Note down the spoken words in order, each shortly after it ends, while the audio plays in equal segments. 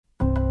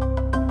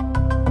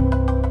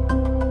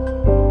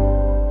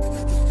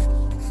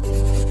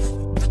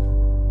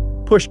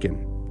Pushkin.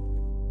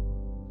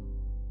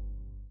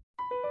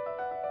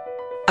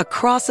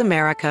 Across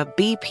America,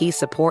 BP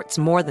supports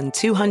more than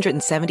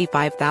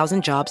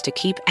 275,000 jobs to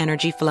keep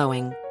energy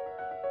flowing.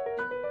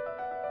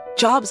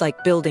 Jobs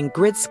like building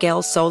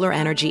grid-scale solar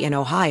energy in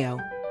Ohio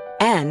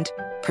and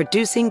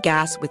producing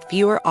gas with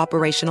fewer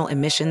operational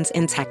emissions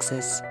in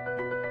Texas.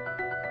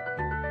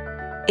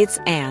 It's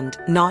and,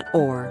 not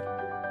or.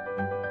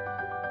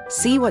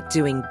 See what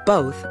doing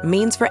both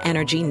means for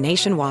energy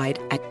nationwide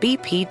at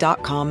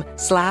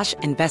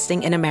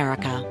bp.com/investing in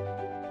America.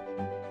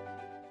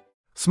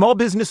 Small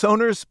business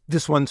owners,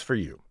 this one's for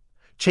you.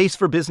 Chase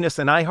for Business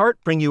and iHeart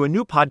bring you a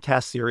new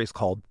podcast series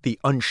called The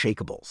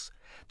Unshakables.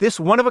 This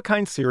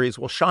one-of-a-kind series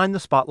will shine the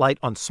spotlight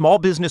on small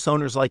business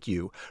owners like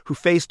you who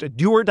faced a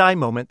do-or-die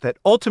moment that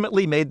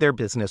ultimately made their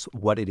business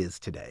what it is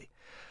today.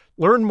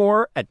 Learn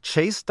more at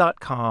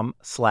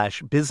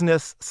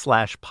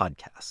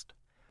chase.com/business/podcast.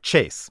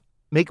 Chase,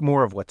 make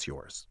more of what's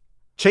yours.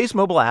 Chase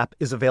mobile app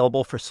is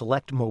available for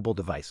select mobile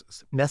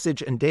devices.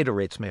 Message and data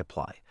rates may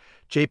apply.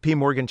 J.P.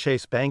 Morgan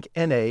Chase Bank,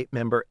 N.A.,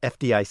 member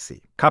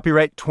FDIC.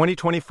 Copyright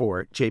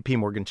 2024, J.P.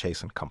 Morgan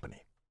Chase & Company.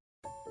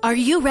 Are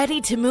you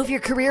ready to move your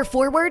career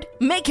forward?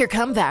 Make your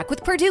comeback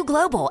with Purdue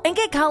Global and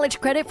get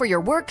college credit for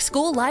your work,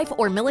 school life,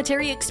 or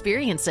military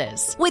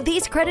experiences. With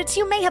these credits,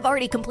 you may have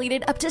already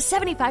completed up to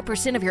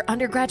 75% of your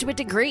undergraduate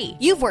degree.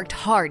 You've worked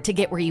hard to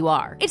get where you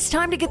are. It's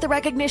time to get the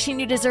recognition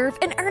you deserve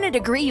and earn a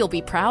degree you'll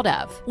be proud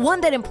of, one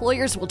that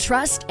employers will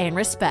trust and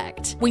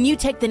respect. When you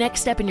take the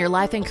next step in your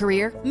life and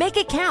career, make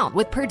it count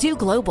with Purdue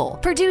Global,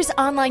 Purdue's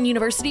online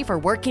university for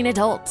working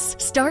adults.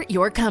 Start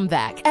your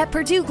comeback at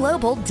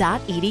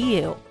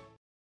purdueglobal.edu.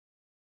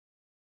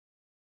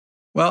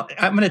 Well,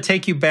 I'm going to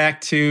take you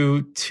back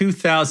to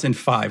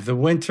 2005, the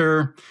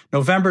winter,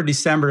 November,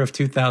 December of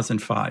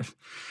 2005.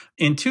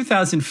 In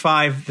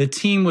 2005, the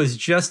team was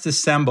just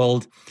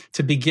assembled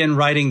to begin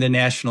writing the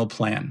national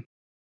plan.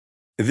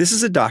 This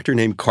is a doctor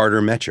named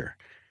Carter Mecher.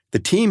 The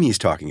team he's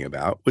talking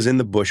about was in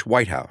the Bush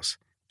White House,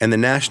 and the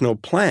national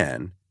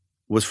plan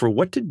was for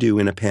what to do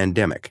in a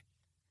pandemic.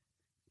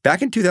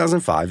 Back in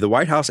 2005, the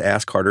White House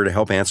asked Carter to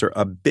help answer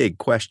a big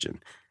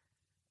question.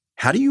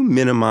 How do you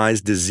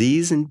minimize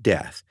disease and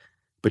death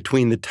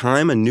between the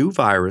time a new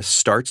virus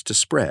starts to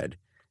spread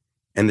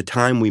and the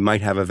time we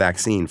might have a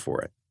vaccine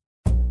for it?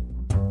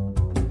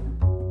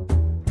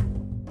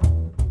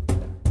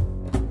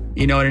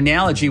 You know, an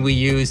analogy we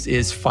used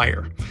is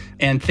fire.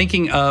 And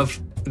thinking of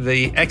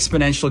the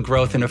exponential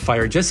growth in a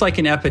fire, just like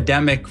an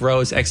epidemic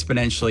grows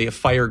exponentially, a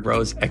fire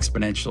grows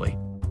exponentially.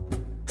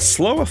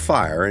 Slow a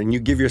fire and you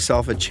give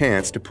yourself a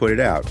chance to put it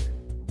out.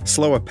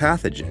 Slow a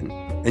pathogen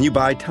and you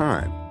buy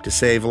time to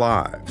save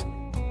lives,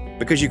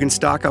 because you can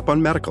stock up on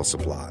medical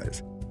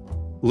supplies,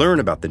 learn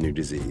about the new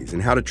disease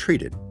and how to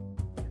treat it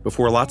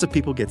before lots of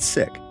people get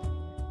sick.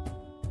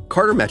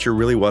 Carter Mecher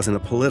really wasn't a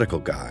political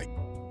guy.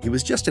 He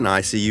was just an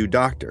ICU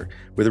doctor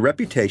with a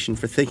reputation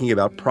for thinking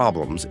about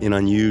problems in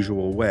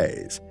unusual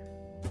ways.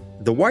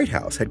 The White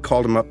House had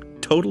called him up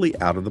totally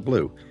out of the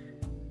blue.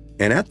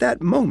 And at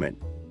that moment,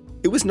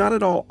 it was not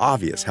at all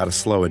obvious how to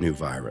slow a new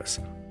virus,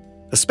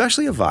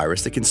 especially a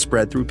virus that can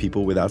spread through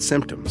people without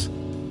symptoms.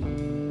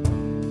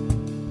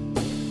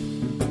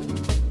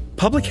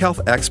 Public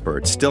health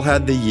experts still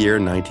had the year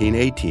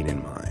 1918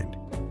 in mind.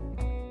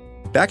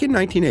 Back in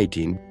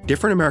 1918,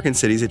 different American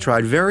cities had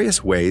tried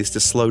various ways to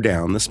slow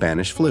down the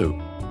Spanish flu.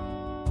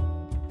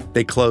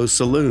 They closed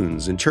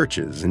saloons and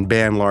churches and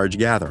banned large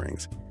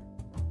gatherings.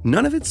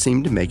 None of it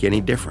seemed to make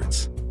any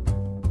difference.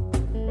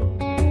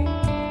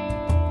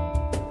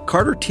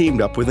 Carter teamed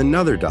up with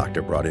another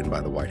doctor brought in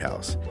by the White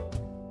House,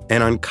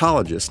 an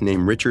oncologist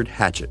named Richard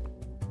Hatchett.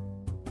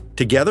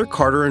 Together,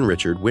 Carter and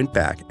Richard went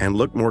back and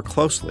looked more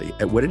closely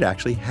at what had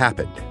actually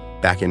happened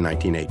back in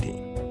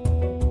 1918.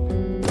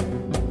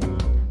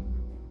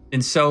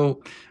 And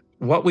so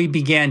what we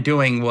began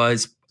doing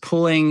was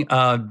pulling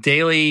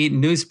daily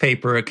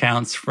newspaper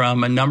accounts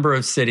from a number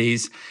of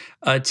cities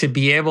to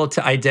be able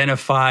to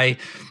identify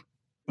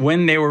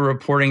when they were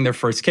reporting their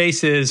first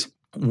cases,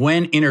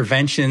 when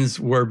interventions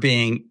were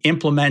being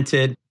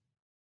implemented.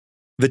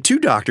 The two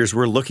doctors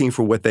were looking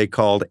for what they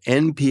called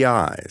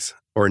NPIs,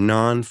 or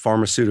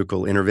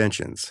non-pharmaceutical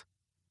interventions,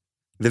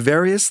 the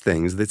various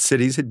things that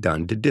cities had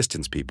done to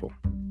distance people.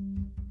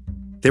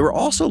 They were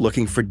also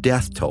looking for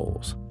death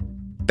tolls.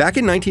 Back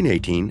in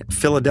 1918,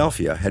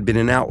 Philadelphia had been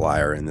an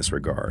outlier in this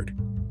regard.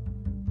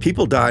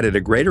 People died at a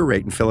greater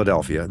rate in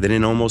Philadelphia than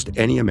in almost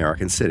any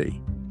American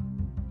city.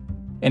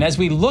 And as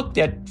we looked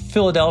at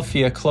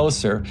Philadelphia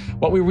closer,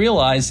 what we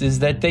realized is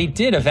that they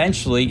did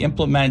eventually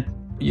implement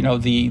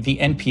the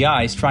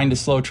NPIs, trying to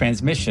slow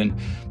transmission,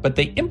 but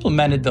they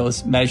implemented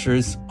those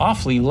measures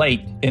awfully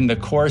late in the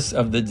course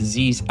of the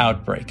disease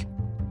outbreak.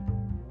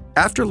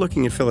 After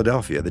looking at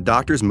Philadelphia, the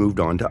doctors moved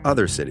on to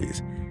other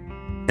cities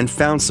and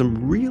found some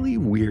really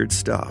weird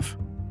stuff.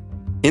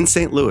 In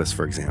St. Louis,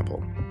 for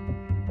example,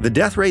 the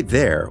death rate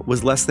there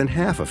was less than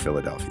half of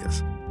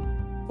Philadelphia's.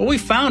 What we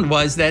found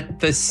was that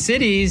the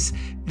cities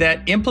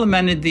that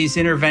implemented these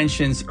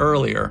interventions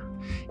earlier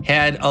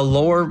had a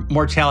lower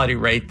mortality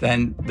rate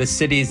than the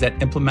cities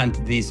that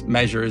implemented these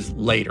measures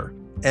later.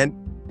 And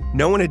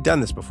no one had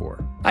done this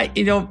before. I'm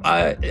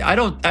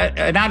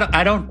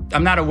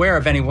not aware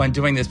of anyone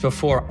doing this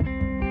before.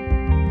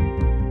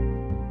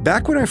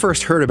 Back when I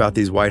first heard about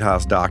these White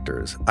House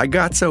doctors, I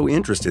got so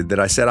interested that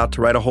I set out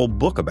to write a whole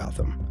book about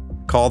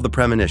them, called The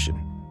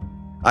Premonition.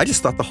 I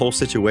just thought the whole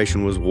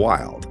situation was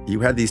wild. You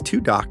had these two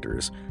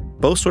doctors,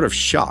 both sort of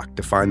shocked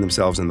to find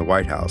themselves in the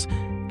White House,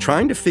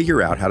 trying to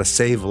figure out how to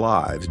save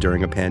lives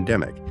during a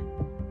pandemic.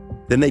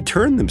 Then they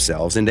turned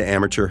themselves into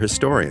amateur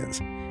historians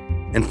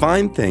and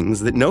find things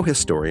that no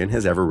historian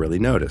has ever really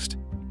noticed.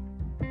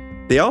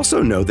 They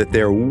also know that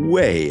they're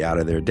way out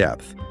of their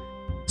depth,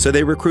 so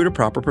they recruit a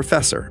proper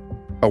professor,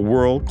 a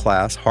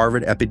world-class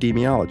Harvard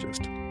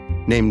epidemiologist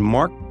named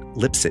Mark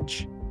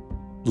Lipsitch.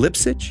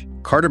 Lipsitch,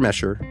 Carter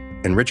Mescher,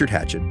 and Richard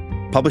Hatchett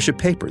publish a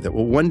paper that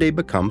will one day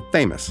become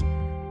famous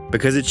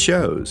because it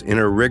shows, in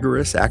a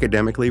rigorous,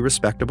 academically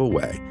respectable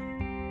way,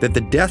 that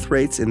the death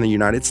rates in the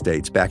United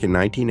States back in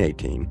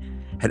 1918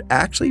 had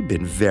actually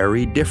been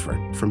very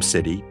different from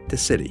city to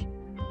city.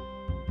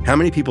 How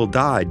many people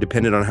died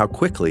depended on how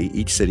quickly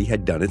each city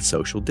had done its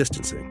social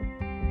distancing.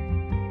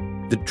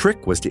 The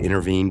trick was to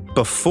intervene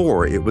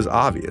before it was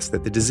obvious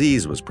that the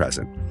disease was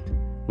present.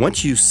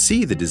 Once you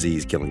see the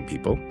disease killing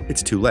people,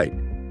 it's too late.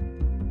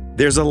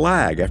 There's a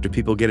lag after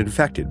people get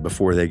infected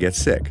before they get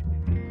sick,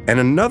 and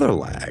another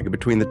lag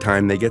between the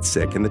time they get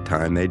sick and the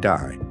time they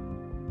die.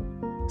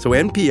 So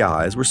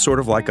NPIs were sort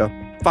of like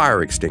a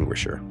fire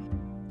extinguisher,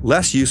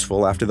 less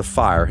useful after the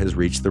fire has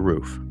reached the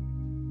roof.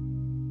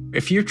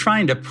 If you're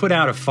trying to put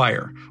out a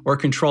fire or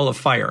control a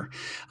fire,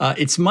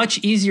 it's much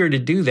easier to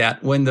do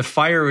that when the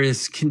fire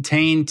is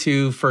contained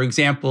to, for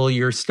example,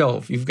 your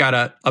stove. You've got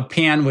a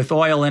pan with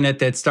oil in it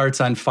that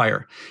starts on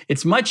fire.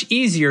 It's much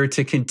easier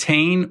to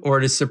contain or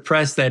to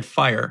suppress that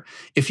fire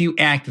if you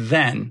act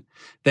then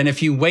than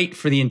if you wait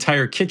for the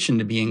entire kitchen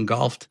to be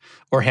engulfed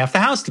or half the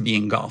house to be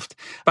engulfed.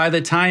 By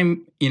the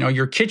time,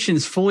 your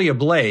kitchen's fully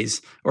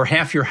ablaze or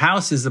half your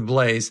house is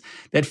ablaze,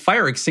 that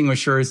fire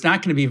extinguisher is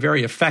not going to be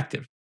very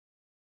effective.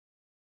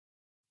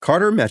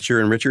 Carter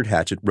Mescher and Richard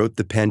Hatchett wrote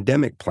the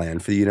pandemic plan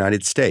for the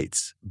United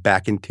States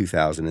back in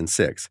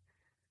 2006.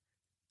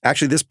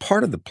 Actually, this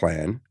part of the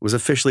plan was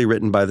officially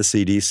written by the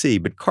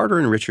CDC, but Carter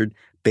and Richard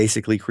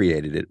basically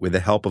created it with the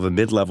help of a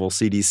mid-level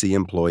CDC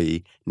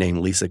employee named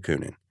Lisa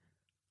Kunin.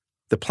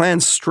 The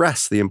plan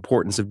stressed the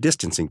importance of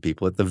distancing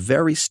people at the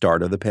very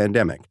start of the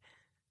pandemic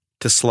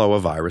to slow a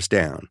virus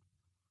down.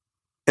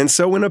 And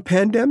so when a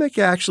pandemic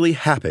actually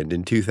happened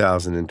in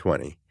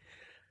 2020,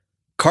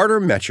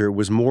 Carter Mescher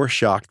was more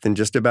shocked than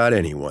just about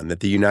anyone that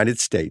the United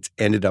States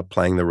ended up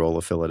playing the role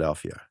of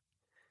Philadelphia.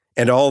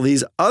 And all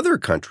these other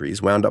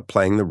countries wound up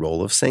playing the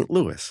role of St.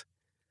 Louis,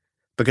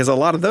 because a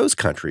lot of those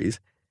countries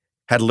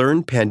had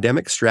learned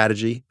pandemic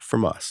strategy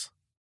from us.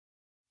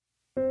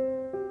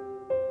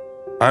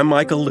 I'm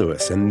Michael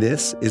Lewis, and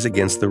this is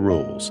Against the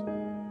Rules,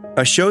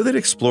 a show that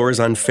explores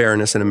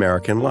unfairness in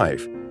American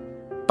life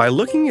by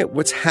looking at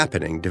what's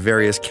happening to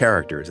various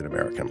characters in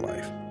American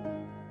life.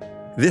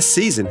 This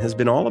season has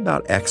been all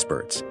about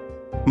experts.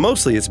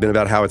 Mostly it's been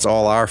about how it's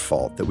all our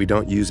fault that we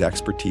don't use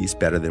expertise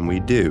better than we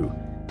do.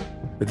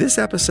 But this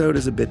episode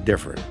is a bit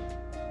different.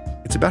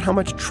 It's about how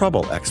much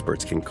trouble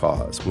experts can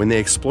cause when they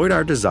exploit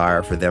our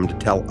desire for them to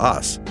tell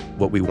us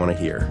what we want to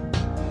hear.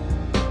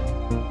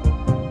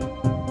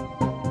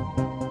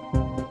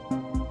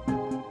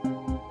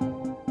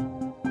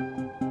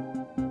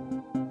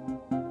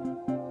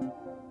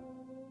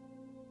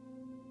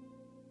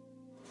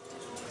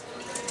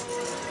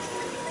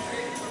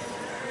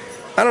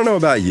 I don't know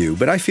about you,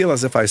 but I feel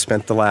as if I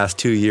spent the last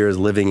 2 years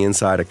living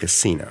inside a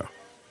casino.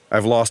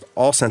 I've lost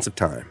all sense of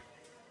time.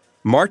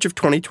 March of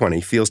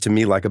 2020 feels to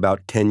me like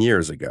about 10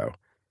 years ago.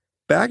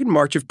 Back in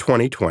March of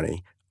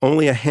 2020,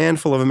 only a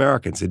handful of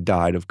Americans had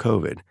died of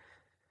COVID.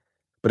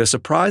 But a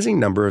surprising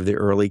number of the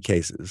early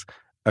cases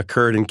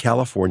occurred in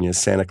California's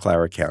Santa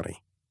Clara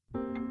County.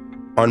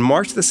 On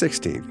March the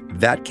 16th,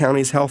 that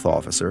county's health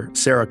officer,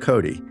 Sarah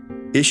Cody,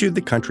 issued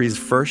the country's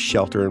first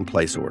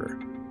shelter-in-place order.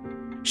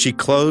 She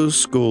closed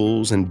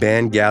schools and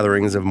banned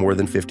gatherings of more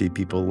than 50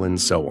 people and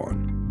so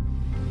on.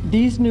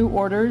 These new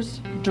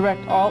orders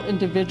direct all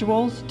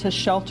individuals to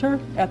shelter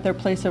at their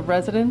place of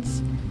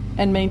residence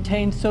and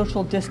maintain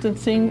social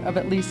distancing of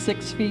at least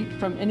 6 feet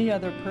from any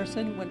other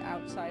person when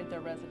outside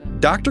their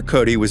residence. Dr.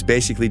 Cody was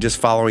basically just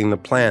following the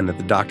plan that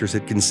the doctors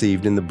had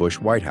conceived in the Bush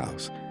White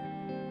House.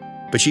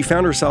 But she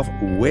found herself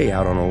way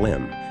out on a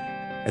limb.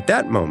 At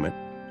that moment,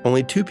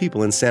 only 2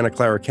 people in Santa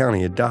Clara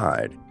County had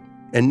died,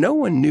 and no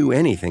one knew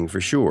anything for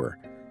sure.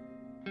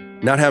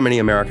 Not how many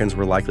Americans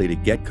were likely to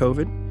get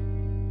COVID,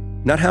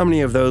 not how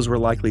many of those were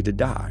likely to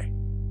die.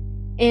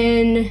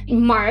 In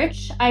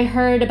March, I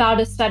heard about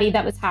a study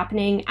that was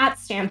happening at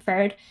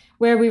Stanford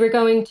where we were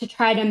going to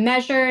try to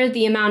measure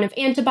the amount of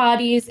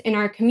antibodies in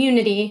our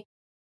community.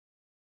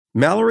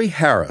 Mallory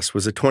Harris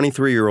was a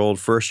 23-year-old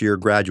first-year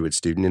graduate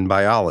student in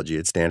biology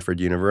at Stanford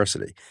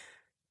University,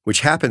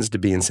 which happens to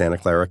be in Santa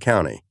Clara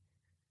County.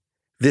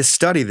 This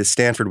study that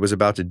Stanford was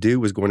about to do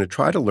was going to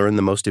try to learn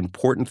the most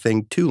important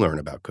thing to learn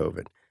about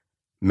COVID.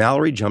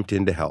 Mallory jumped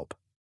in to help.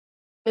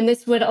 And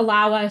this would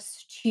allow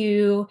us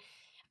to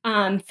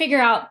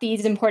figure out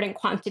these important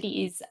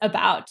quantities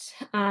about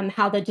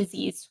how the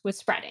disease was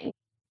spreading.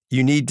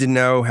 You need to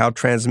know how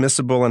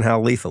transmissible and how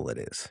lethal it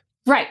is.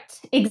 Right,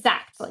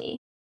 exactly.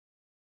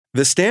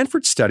 The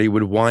Stanford study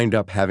would wind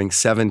up having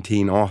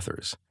 17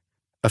 authors.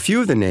 A few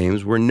of the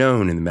names were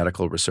known in the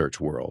medical research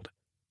world,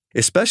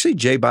 especially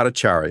Jay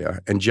Bhattacharya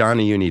and John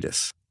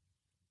Ioannidis.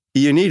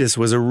 Ioannidis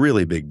was a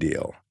really big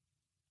deal.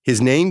 His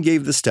name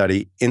gave the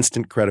study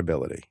instant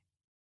credibility.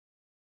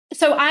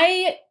 So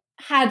I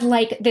had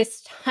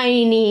this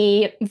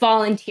tiny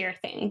volunteer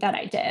thing that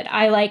I did.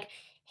 I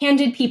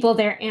handed people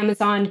their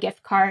Amazon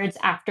gift cards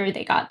after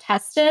they got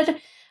tested.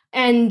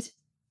 And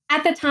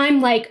at the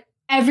time,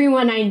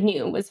 everyone I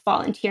knew was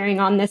volunteering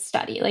on this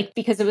study,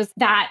 because it was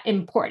that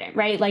important,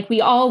 right?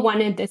 We all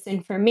wanted this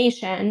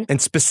information.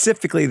 And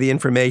specifically, the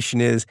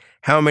information is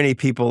how many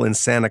people in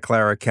Santa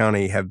Clara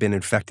County have been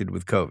infected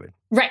with COVID.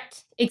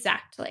 Right,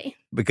 exactly.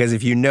 Because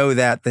if you know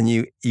that, then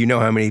you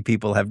know how many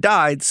people have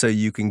died, so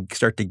you can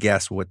start to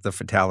guess what the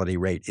fatality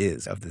rate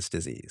is of this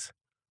disease.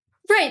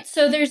 Right.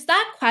 So there's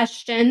that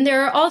question.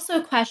 There are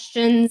also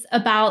questions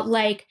about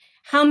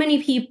how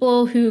many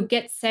people who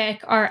get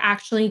sick are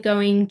actually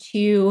going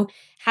to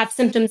have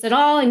symptoms at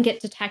all and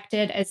get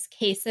detected as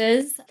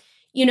cases.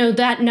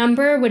 That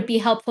number would be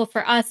helpful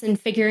for us in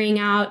figuring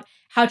out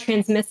how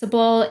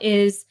transmissible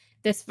is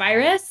this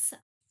virus.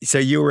 So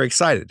you were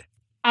excited.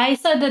 I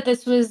said that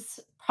this was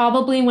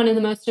probably one of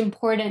the most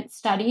important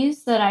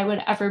studies that I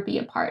would ever be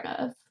a part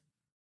of.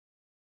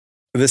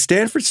 The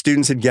Stanford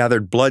students had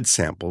gathered blood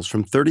samples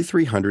from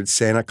 3,300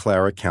 Santa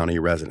Clara County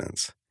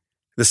residents.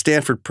 The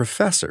Stanford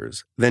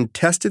professors then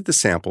tested the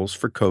samples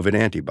for COVID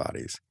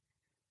antibodies.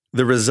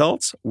 The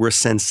results were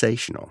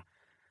sensational.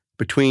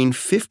 Between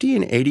 50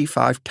 and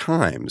 85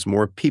 times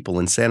more people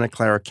in Santa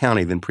Clara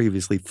County than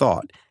previously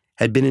thought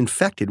had been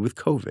infected with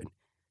COVID.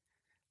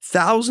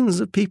 Thousands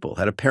of people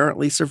had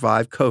apparently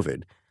survived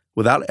COVID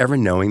without ever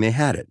knowing they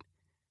had it.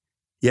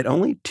 Yet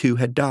only 2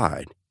 had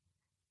died,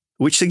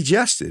 which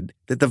suggested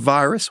that the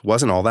virus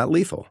wasn't all that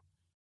lethal.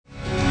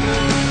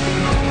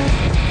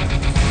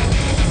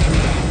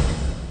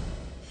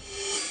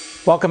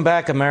 Welcome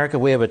back, America.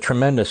 We have a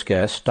tremendous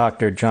guest,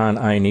 Dr. John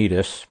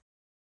Ioannidis.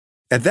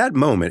 At that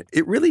moment,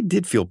 it really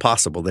did feel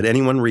possible that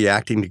anyone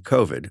reacting to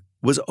COVID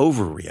was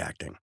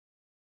overreacting.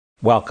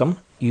 Welcome.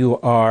 You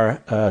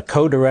are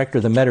co-director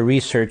of the Meta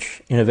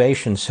Research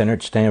Innovation Center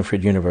at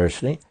Stanford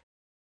University.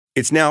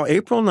 It's now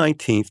April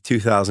 19th,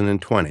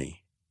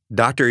 2020.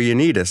 Dr.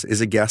 Ioannidis is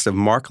a guest of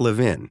Mark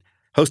Levin,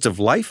 host of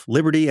Life,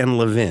 Liberty, and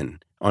Levin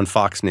on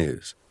Fox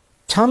News.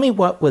 Tell me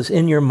what was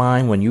in your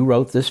mind when you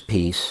wrote this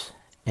piece,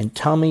 and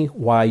tell me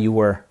why you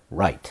were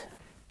right.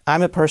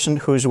 I'm a person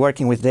who's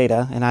working with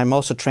data, and I'm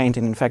also trained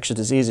in infectious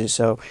diseases,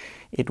 so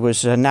it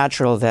was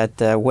natural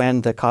that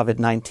when the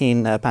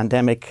COVID-19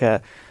 pandemic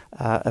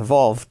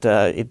evolved,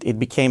 it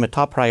became a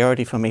top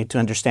priority for me to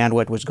understand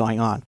what was going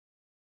on.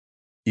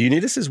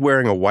 Ioannidis is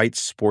wearing a white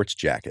sports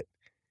jacket.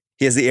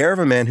 He has the air of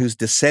a man who's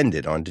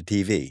descended onto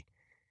TV.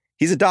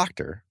 He's a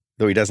doctor,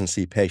 though he doesn't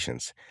see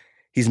patients.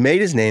 He's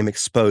made his name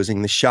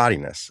exposing the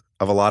shoddiness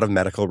of a lot of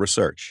medical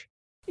research.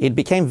 It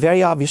became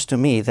very obvious to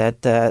me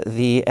that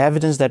the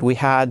evidence that we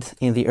had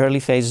in the early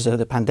phases of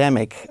the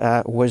pandemic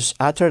was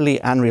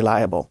utterly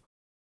unreliable.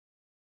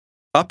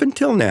 Up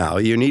until now,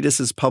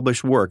 Ioannidis'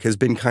 published work has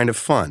been kind of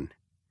fun,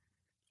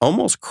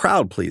 almost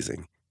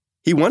crowd-pleasing.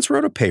 He once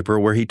wrote a paper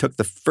where he took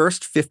the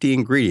first 50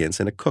 ingredients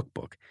in a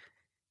cookbook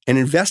and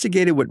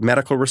investigated what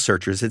medical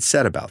researchers had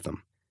said about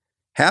them.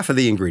 Half of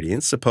the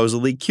ingredients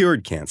supposedly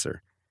cured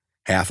cancer,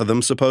 half of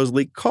them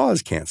supposedly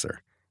caused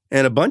cancer,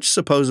 and a bunch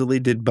supposedly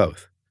did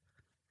both.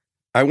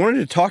 I wanted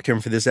to talk to him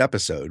for this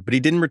episode, but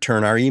he didn't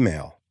return our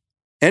email.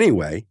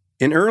 Anyway,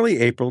 in early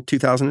April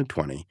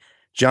 2020,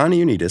 John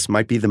Ioannidis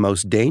might be the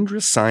most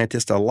dangerous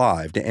scientist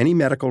alive to any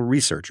medical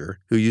researcher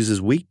who uses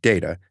weak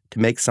data to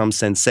make some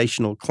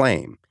sensational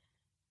claim.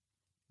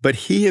 But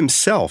he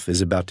himself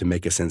is about to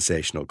make a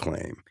sensational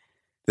claim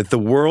that the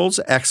world's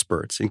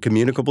experts in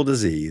communicable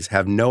disease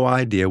have no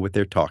idea what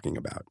they're talking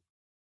about.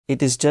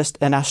 It is just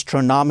an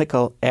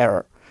astronomical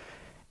error.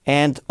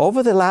 And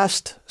over the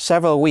last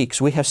several weeks,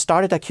 we have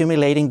started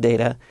accumulating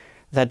data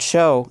that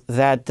show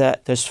that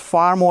there's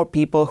far more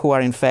people who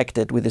are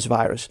infected with this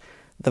virus.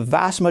 The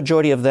vast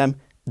majority of them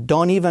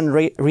don't even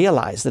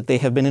realize that they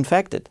have been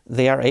infected.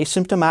 They are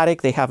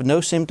asymptomatic, they have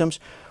no symptoms,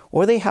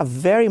 or they have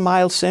very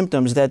mild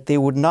symptoms that they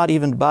would not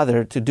even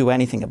bother to do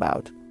anything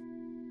about.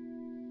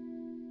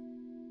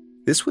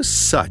 This was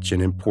such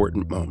an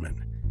important moment.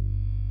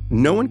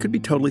 No one could be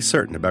totally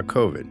certain about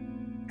COVID,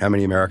 how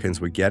many Americans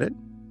would get it,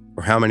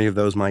 or how many of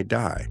those might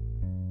die.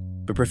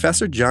 But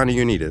Professor John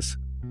Ioannidis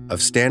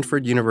of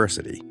Stanford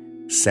University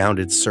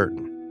sounded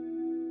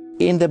certain.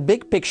 In the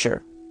big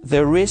picture,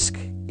 the risk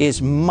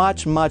is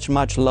much, much,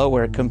 much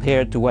lower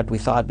compared to what we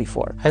thought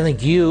before. I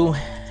think you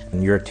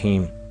and your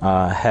team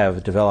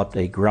have developed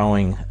a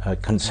growing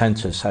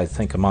consensus, I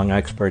think, among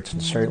experts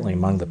and certainly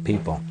among the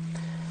people.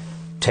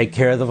 Take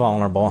care of the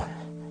vulnerable,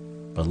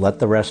 but let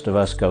the rest of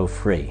us go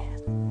free,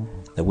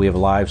 that we have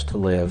lives to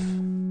live.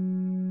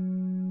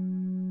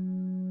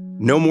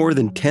 No more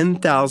than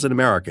 10,000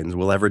 Americans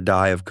will ever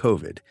die of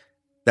COVID.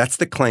 That's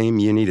the claim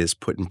Ioannidis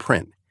put in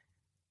print.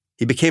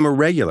 He became a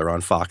regular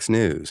on Fox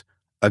News,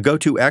 a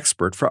go-to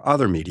expert for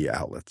other media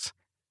outlets.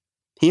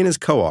 He and his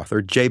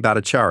co-author, Jay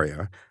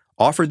Bhattacharya,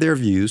 offered their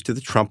views to the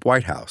Trump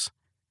White House,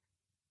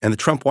 and the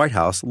Trump White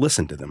House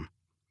listened to them.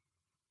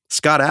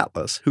 Scott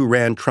Atlas, who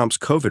ran Trump's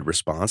COVID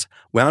response,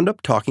 wound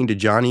up talking to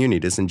John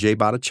Ioannidis and Jay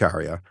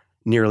Bhattacharya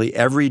nearly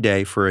every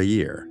day for a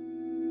year.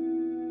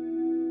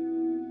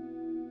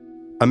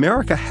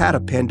 America had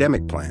a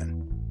pandemic plan.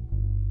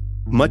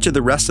 Much of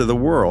the rest of the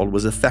world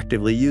was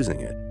effectively using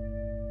it.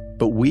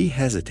 But we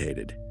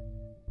hesitated.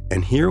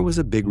 And here was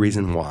a big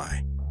reason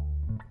why.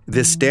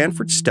 This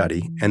Stanford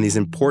study and these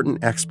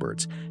important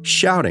experts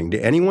shouting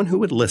to anyone who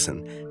would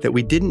listen that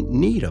we didn't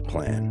need a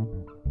plan.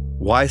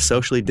 Why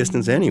socially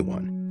distance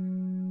anyone?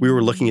 We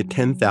were looking at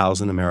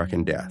 10,000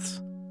 American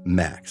deaths,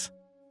 max.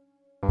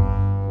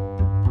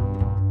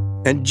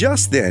 And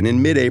just then,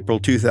 in mid-April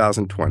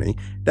 2020,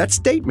 that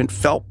statement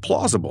felt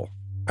plausible.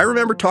 I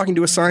remember talking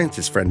to a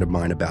scientist friend of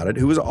mine about it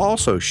who was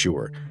also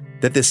sure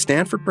that this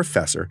Stanford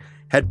professor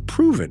had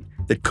proven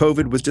that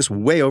COVID was just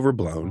way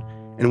overblown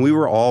and we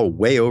were all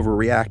way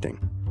overreacting.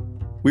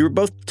 We were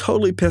both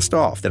totally pissed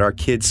off that our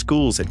kids'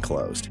 schools had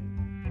closed.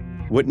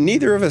 What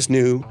neither of us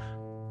knew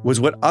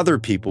was what other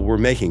people were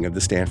making of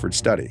the Stanford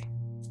study.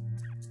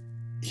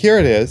 Here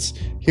it is.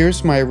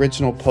 Here's my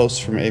original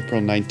post from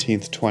April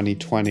 19th,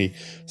 2020.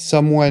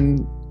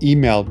 Someone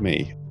emailed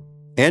me.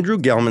 Andrew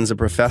Gelman's a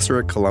professor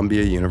at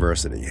Columbia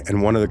University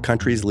and one of the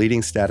country's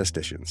leading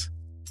statisticians.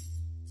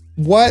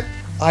 What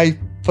I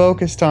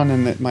focused on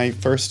in my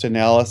first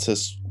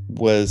analysis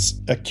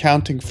was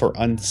accounting for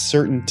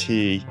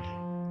uncertainty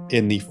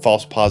in the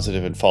false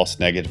positive and false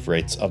negative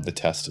rates of the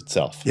test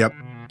itself. Yep.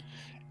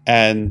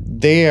 And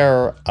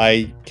there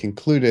I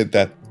concluded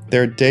that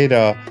their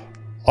data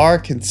are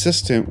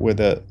consistent with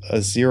a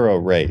zero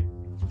rate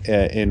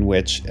in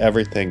which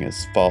everything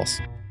is false.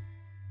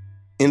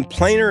 In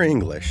plainer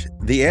English,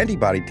 the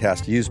antibody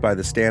test used by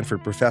the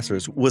Stanford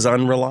professors was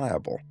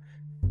unreliable.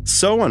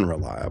 So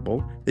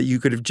unreliable that you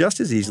could have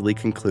just as easily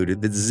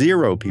concluded that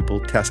 0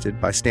 people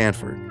tested by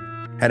Stanford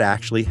had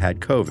actually had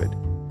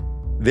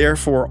COVID.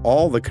 Therefore,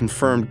 all the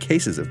confirmed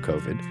cases of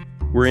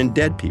COVID were in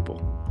dead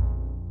people.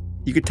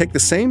 You could take the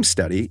same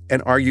study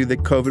and argue that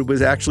COVID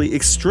was actually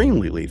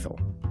extremely lethal.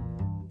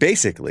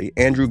 Basically,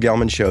 Andrew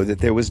Gelman showed that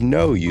there was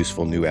no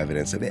useful new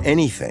evidence of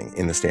anything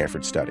in the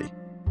Stanford study.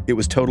 It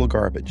was total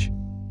garbage.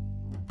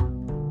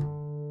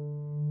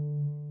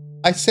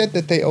 I said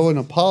that they owe an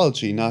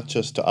apology not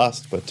just to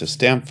us, but to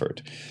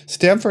Stanford.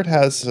 Stanford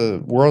has a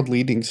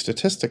world-leading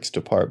statistics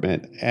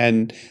department,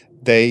 and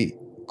they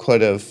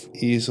could have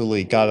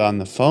easily got on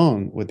the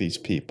phone with these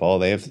people.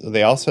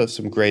 They also have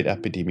some great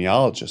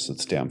epidemiologists at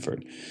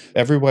Stanford.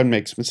 Everyone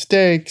makes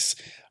mistakes.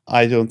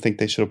 I don't think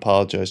they should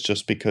apologize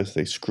just because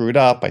they screwed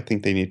up. I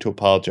think they need to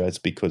apologize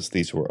because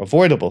these were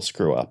avoidable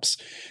screw-ups.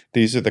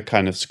 These are the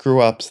kind of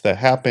screw-ups that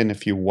happen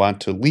if you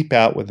want to leap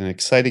out with an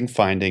exciting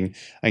finding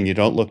and you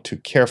don't look too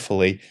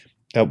carefully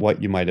at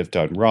what you might have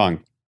done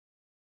wrong.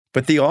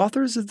 But the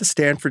authors of the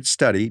Stanford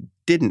study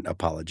didn't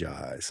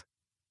apologize,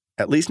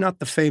 at least not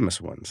the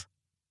famous ones.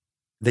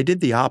 They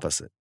did the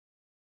opposite.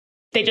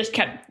 They just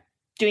kept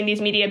doing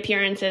these media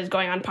appearances,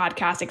 going on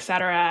podcasts,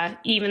 etc.,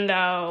 even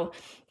though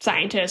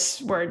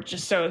scientists were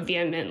just so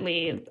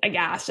vehemently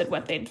aghast at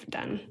what they'd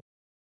done.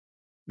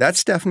 That's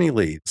Stephanie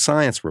Lee,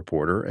 science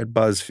reporter at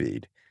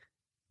BuzzFeed.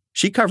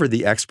 She covered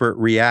the expert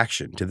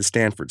reaction to the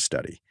Stanford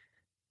study,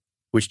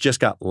 which just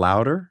got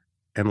louder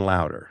and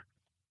louder.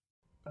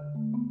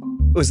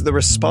 Was the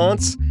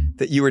response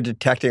that you were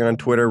detecting on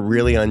Twitter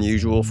really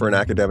unusual for an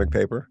academic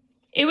paper?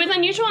 It was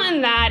unusual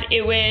in that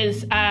it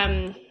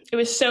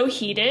was so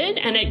heated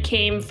and it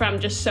came from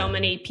just so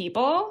many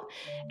people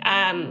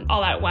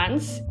all at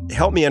once.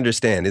 Help me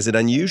understand. Is it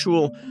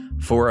unusual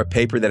for a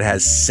paper that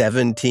has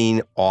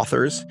 17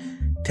 authors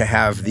to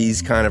have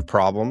these kind of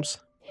problems?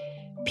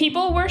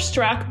 People were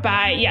struck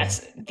by,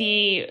 yes,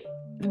 the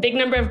big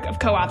number of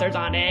co-authors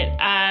on it,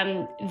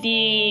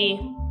 the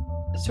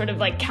sort of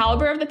like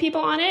caliber of the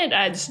people on it.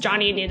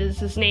 John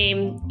Ioannidis'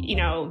 name,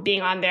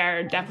 being on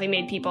there definitely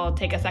made people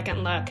take a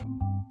second look.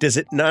 Does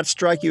it not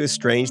strike you as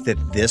strange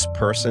that this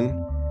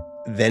person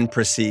then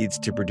proceeds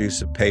to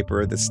produce a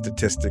paper that's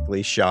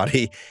statistically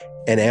shoddy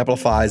and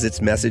amplifies its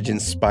message in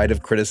spite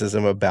of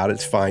criticism about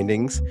its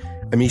findings?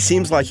 I mean, he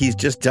seems like he's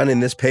just done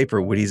in this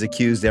paper what he's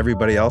accused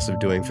everybody else of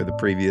doing for the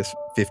previous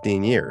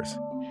 15 years.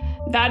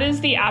 That is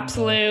the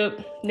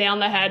absolute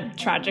nail-in-the-head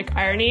tragic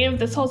irony of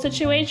this whole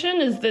situation,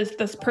 is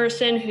this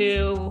person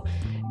who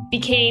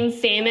became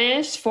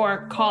famous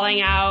for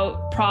calling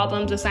out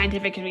problems with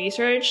scientific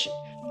research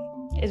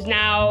is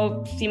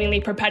now seemingly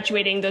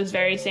perpetuating those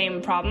very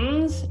same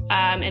problems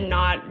and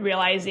not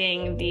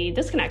realizing the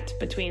disconnect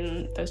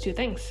between those two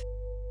things.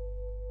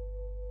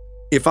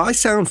 If I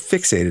sound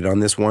fixated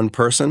on this one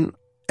person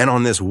and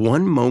on this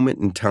one moment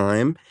in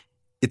time,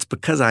 it's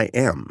because I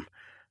am.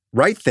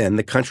 Right then,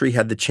 the country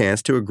had the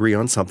chance to agree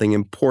on something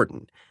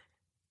important,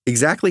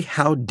 exactly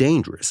how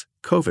dangerous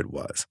COVID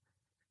was.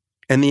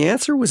 And the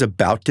answer was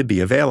about to be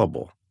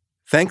available,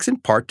 thanks in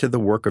part to the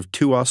work of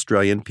two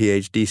Australian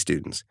PhD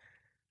students,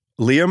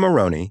 Leah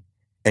Moroney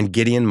and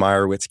Gideon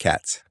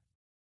Meyerowitz-Katz.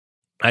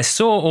 I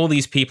saw all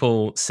these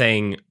people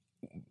saying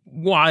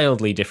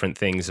wildly different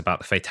things about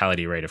the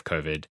fatality rate of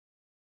COVID.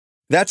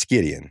 That's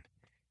Gideon.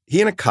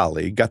 He and a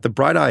colleague got the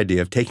bright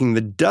idea of taking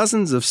the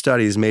dozens of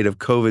studies made of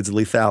COVID's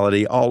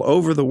lethality all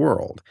over the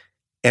world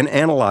and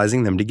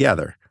analyzing them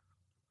together.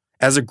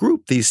 As a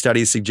group, these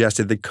studies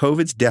suggested that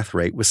COVID's death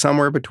rate was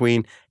somewhere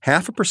between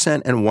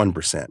 0.5% and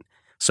 1%.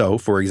 So,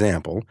 for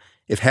example,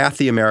 if half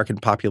the American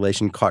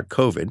population caught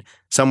COVID,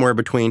 somewhere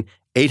between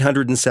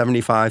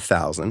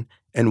 875,000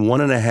 and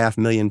 1.5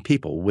 million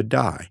people would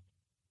die.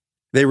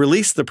 They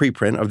released the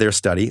preprint of their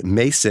study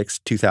May 6,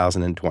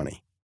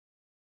 2020.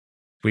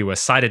 We were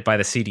cited by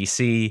the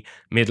CDC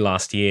mid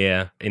last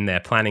year in their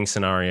planning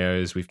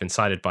scenarios. We've been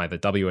cited by the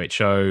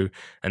WHO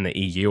and the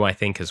EU, I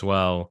think, as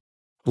well.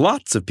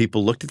 Lots of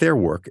people looked at their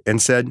work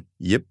and said,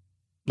 yep,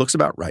 looks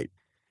about right.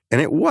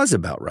 And it was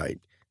about right.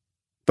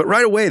 But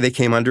right away, they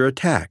came under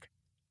attack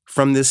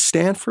from this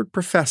Stanford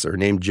professor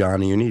named John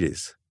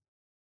Ioannidis,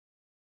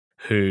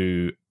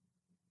 who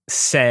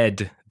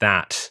said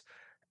that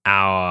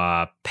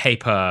our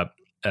paper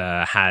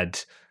had,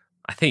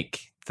 I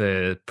think,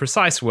 the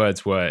precise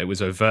words were it was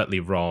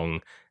overtly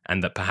wrong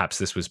and that perhaps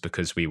this was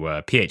because we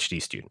were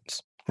PhD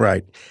students.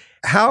 Right.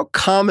 How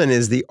common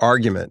is the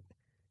argument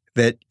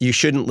that you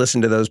shouldn't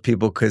listen to those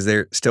people because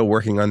they're still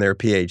working on their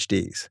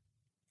PhDs?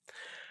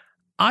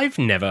 I've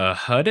never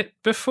heard it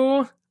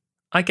before,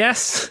 I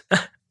guess.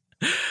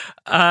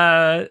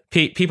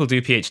 People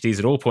do PhDs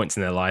at all points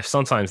in their life.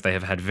 Sometimes they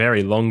have had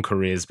very long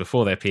careers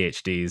before their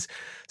PhDs.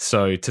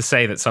 So to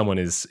say that someone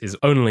is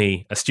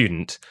only a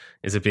student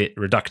is a bit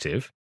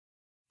reductive.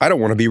 I don't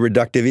want to be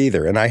reductive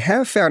either, and I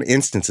have found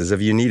instances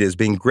of Ioannidis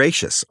being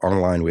gracious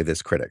online with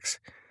his critics.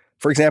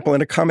 For example,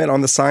 in a comment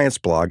on the science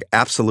blog,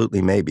 Absolutely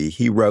Maybe,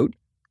 he wrote,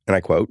 and I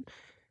quote,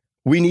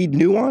 "We need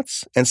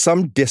nuance and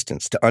some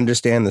distance to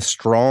understand the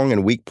strong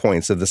and weak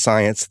points of the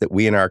science that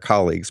we and our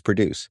colleagues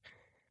produce.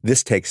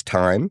 This takes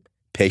time,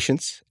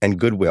 patience, and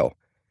goodwill.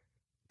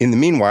 In the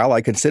meanwhile, I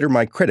consider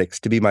my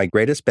critics to be my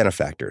greatest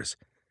benefactors.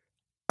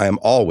 I am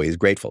always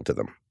grateful to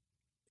them."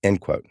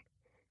 End quote.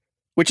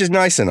 Which is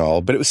nice and all,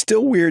 but it was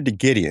still weird to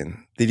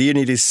Gideon that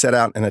Ioannidis set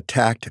out and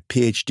attacked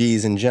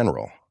PhDs in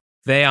general.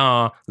 They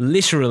are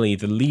literally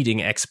the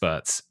leading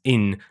experts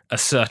in a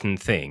certain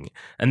thing,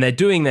 and they're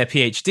doing their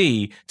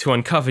PhD to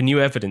uncover new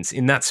evidence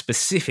in that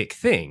specific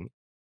thing.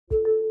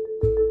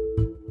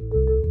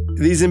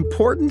 These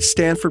important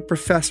Stanford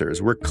professors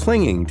were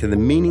clinging to the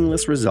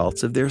meaningless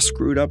results of their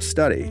screwed-up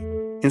study.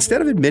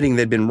 Instead of admitting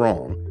they'd been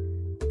wrong,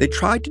 they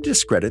tried to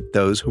discredit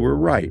those who were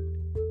right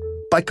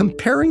by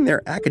comparing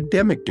their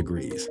academic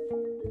degrees.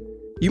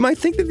 You might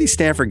think that these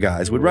Stanford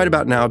guys would right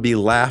about now be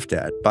laughed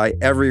at by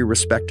every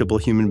respectable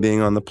human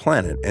being on the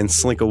planet and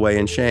slink away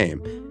in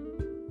shame.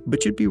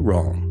 But you'd be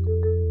wrong.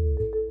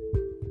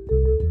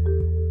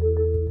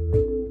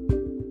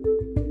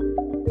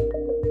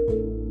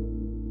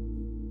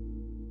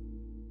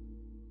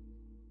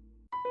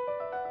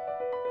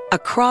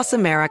 Across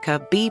America,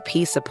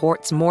 BP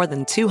supports more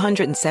than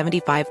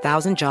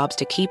 275,000 jobs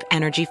to keep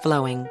energy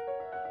flowing.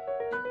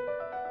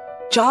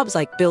 Jobs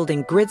like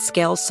building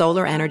grid-scale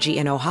solar energy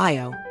in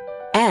Ohio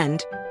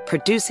and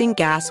producing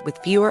gas with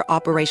fewer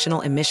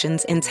operational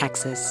emissions in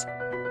Texas.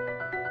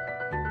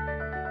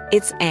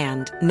 It's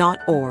and, not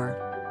or.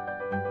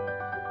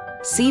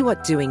 See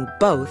what doing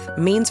both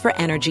means for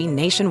energy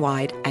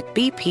nationwide at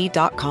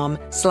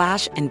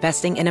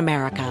bp.com/investing in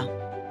America.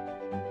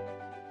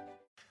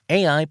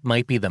 AI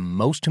might be the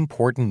most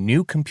important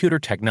new computer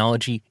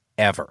technology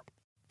ever.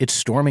 It's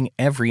storming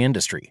every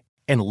industry,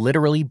 and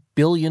literally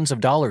billions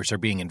of dollars are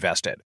being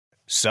invested.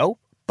 So,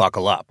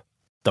 buckle up.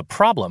 The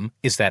problem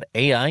is that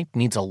AI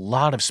needs a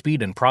lot of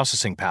speed and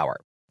processing power.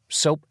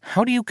 So,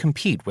 how do you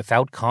compete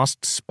without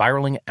costs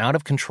spiraling out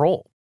of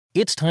control?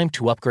 It's time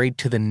to upgrade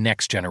to the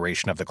next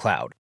generation of the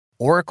cloud,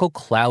 Oracle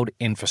Cloud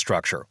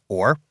Infrastructure,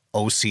 or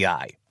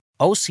OCI.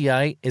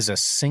 OCI is a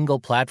single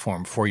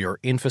platform for your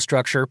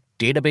infrastructure,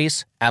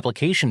 database,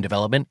 application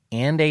development,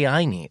 and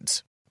AI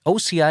needs.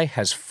 OCI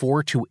has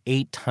 4 to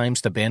 8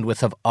 times the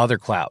bandwidth of other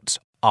clouds,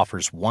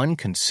 offers one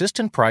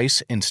consistent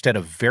price instead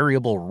of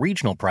variable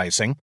regional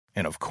pricing,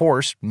 and of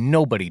course,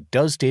 nobody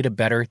does data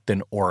better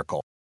than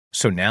Oracle.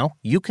 So now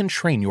you can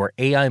train your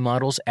AI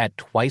models at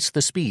twice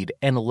the speed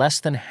and less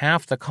than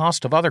half the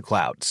cost of other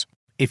clouds.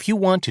 If you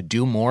want to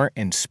do more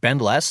and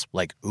spend less,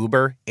 like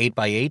Uber,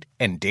 8x8,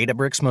 and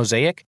Databricks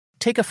Mosaic,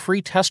 take a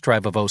free test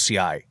drive of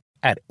OCI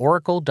at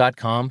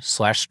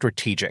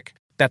oracle.com/strategic.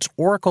 That's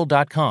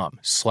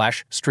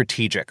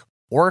oracle.com/strategic.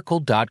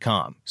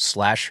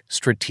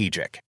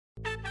 oracle.com/strategic.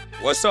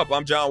 What's up?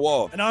 I'm John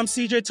Wall. And I'm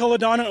CJ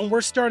Toledano, and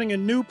we're starting a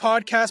new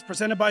podcast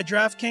presented by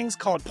DraftKings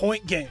called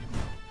Point Game.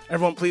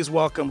 Everyone, please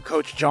welcome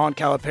Coach John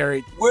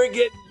Calipari. We're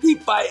getting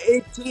beat by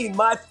 18.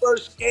 My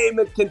first game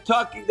in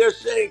Kentucky, they're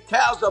saying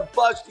Cal's a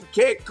bust. He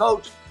can't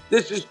coach.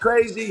 This is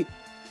crazy.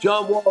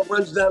 John Wall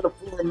runs down the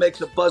floor and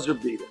makes a buzzer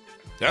beater.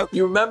 Yep.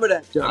 You remember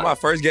that, John? That's my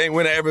first game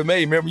winner I ever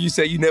made. Remember you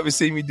said you never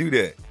seen me do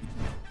that.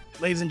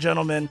 Ladies and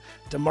gentlemen,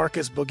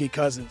 DeMarcus Boogie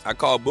Cousins. I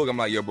called Boog. I'm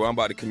like, yo, bro, I'm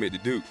about to commit to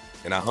Duke.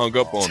 And I hung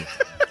up on him.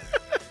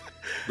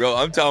 Bro,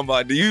 I'm talking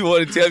about, do you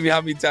want to tell me how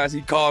many times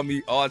he called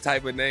me all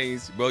type of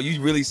names? Bro,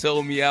 you really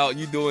sold me out.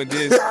 You doing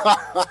this.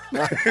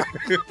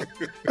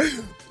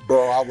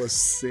 Bro, I was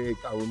sick.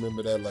 I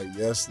remember that like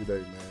yesterday,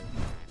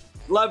 man.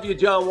 Love you,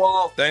 John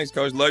Wall. Thanks,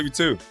 Coach. Love you,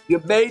 too.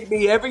 You made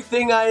me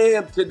everything I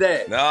am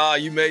today. Nah,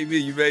 you made me.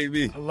 You made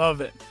me. I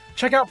love it.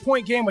 Check out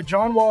Point Game with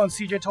John Wall and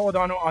CJ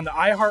Toledano on the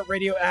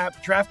iHeartRadio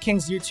app,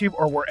 DraftKings YouTube,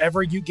 or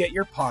wherever you get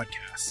your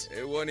podcasts.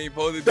 It wasn't even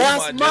supposed to be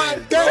That's my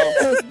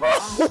dance,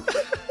 bro.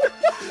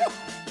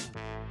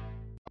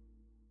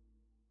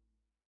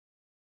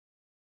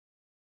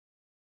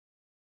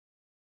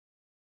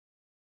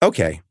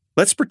 Okay,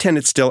 let's pretend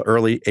it's still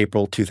early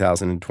April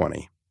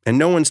 2020, and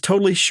no one's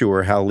totally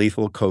sure how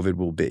lethal COVID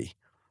will be.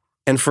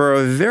 And for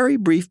a very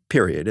brief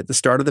period at the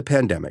start of the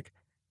pandemic,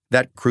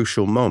 that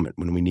crucial moment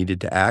when we needed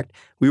to act,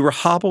 we were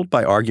hobbled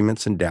by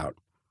arguments and doubt.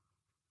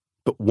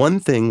 But one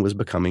thing was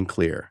becoming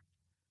clear.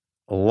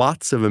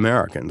 Lots of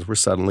Americans were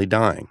suddenly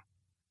dying.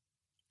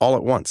 All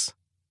at once.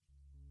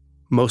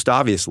 Most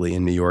obviously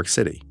in New York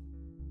City.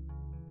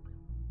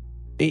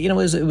 You know,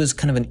 it was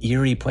kind of an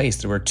eerie place.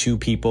 There were two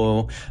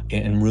people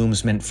in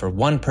rooms meant for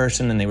one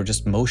person, and they were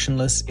just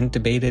motionless,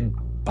 intubated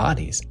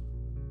bodies.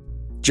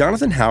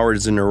 Jonathan Howard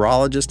is a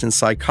neurologist and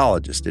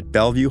psychologist at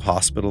Bellevue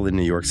Hospital in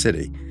New York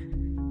City.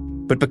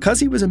 But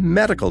because he was a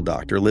medical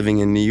doctor living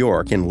in New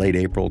York in late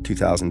April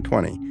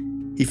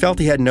 2020, he felt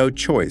he had no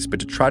choice but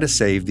to try to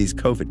save these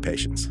COVID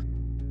patients.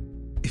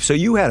 So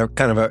you had a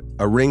kind of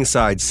a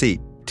ringside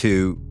seat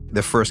to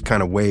the first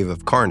kind of wave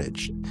of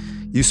carnage.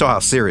 You saw how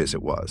serious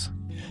it was.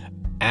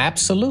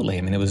 Absolutely.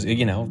 I mean, it was,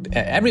 you know,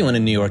 everyone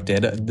in New York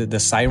did. The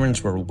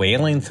sirens were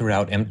wailing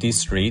throughout empty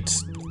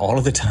streets all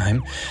of the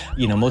time.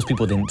 You know, most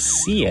people didn't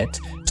see it.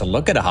 To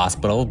look at a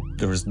hospital,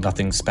 there was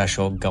nothing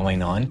special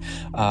going on.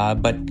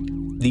 But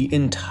the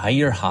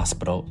entire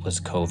hospital was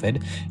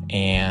COVID,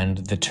 and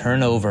the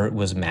turnover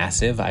was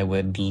massive. I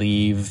would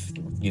leave,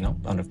 you know,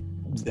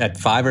 at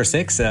 5 or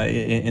 6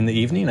 in the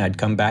evening. I'd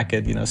come back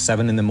at,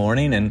 7 in the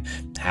morning, and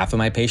half of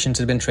my patients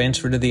had been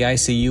transferred to the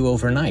ICU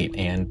overnight,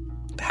 and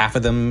half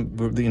of them,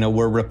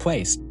 were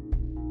replaced.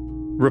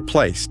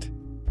 Replaced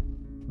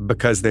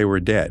because they were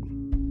dead.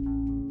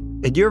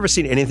 Had you ever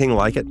seen anything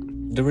like it?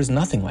 There was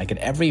nothing like it.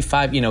 Every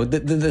 5,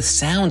 the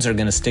sounds are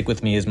going to stick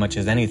with me as much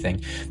as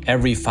anything.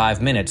 Every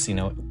 5 minutes,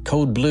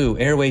 code blue,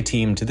 airway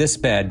team to this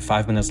bed.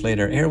 5 minutes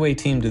later, airway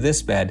team to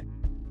this bed.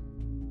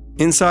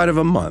 Inside of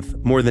a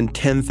month, more than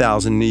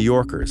 10,000 New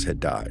Yorkers had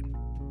died.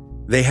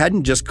 They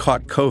hadn't just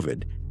caught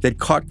COVID, they'd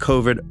caught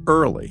COVID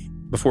early,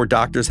 before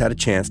doctors had a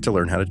chance to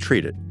learn how to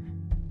treat it.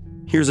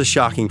 Here's a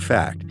shocking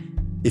fact.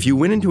 If you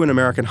went into an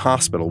American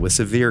hospital with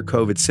severe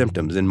COVID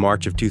symptoms in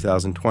March of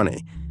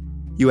 2020,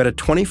 you had a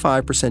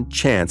 25%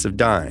 chance of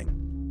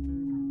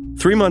dying.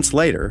 3 months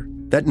later,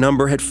 that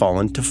number had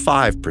fallen to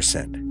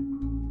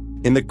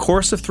 5%. In the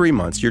course of 3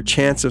 months, your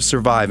chance of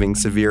surviving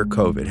severe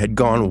COVID had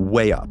gone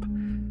way up,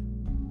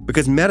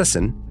 because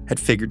medicine had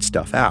figured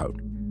stuff out.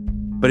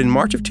 But in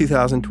March of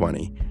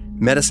 2020,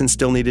 medicine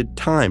still needed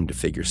time to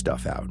figure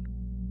stuff out.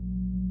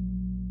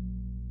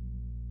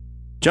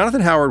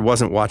 Jonathan Howard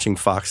wasn't watching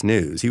Fox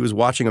News. He was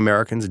watching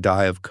Americans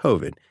die of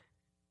COVID.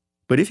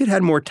 But if he'd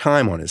had more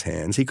time on his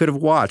hands, he could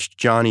have watched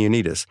John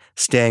Ioannidis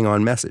staying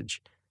on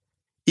message,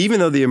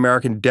 even though the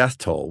American death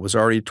toll was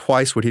already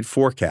twice what he'd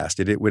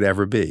forecasted it would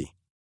ever be.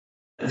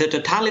 The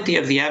totality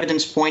of the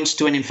evidence points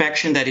to an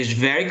infection that is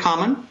very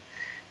common,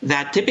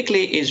 that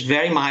typically is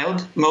very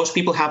mild. Most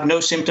people have no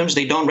symptoms.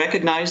 They don't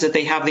recognize that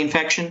they have the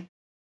infection.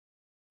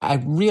 I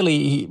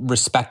really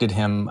respected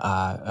him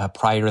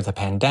prior to the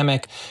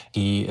pandemic.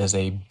 He is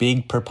a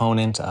big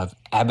proponent of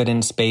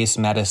evidence-based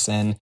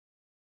medicine.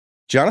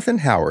 Jonathan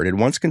Howard had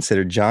once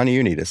considered John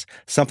Ioannidis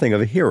something of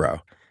a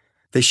hero.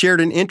 They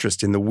shared an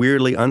interest in the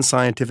weirdly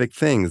unscientific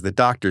things that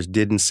doctors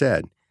did and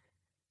said.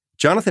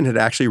 Jonathan had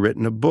actually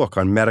written a book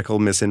on medical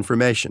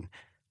misinformation,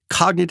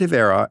 Cognitive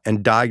Error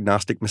and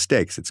Diagnostic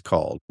Mistakes, it's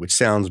called, which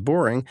sounds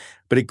boring,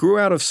 but it grew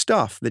out of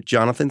stuff that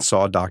Jonathan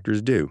saw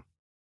doctors do.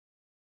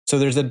 So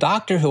there's a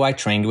doctor who I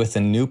trained with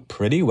and knew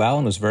pretty well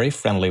and was very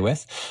friendly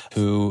with,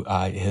 who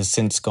has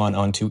since gone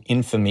on to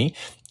infamy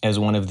as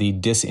one of the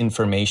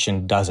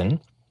disinformation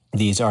dozen.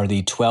 These are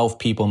the 12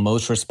 people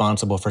most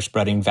responsible for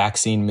spreading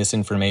vaccine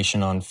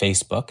misinformation on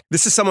Facebook.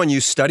 This is someone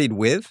you studied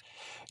with?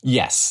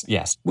 Yes.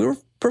 We were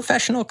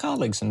professional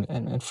colleagues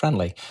and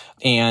friendly.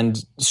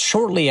 And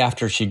shortly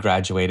after she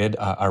graduated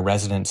our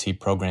residency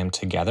program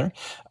together,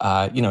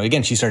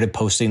 again, she started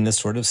posting this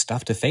sort of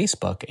stuff to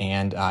Facebook.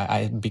 And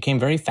I became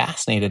very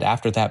fascinated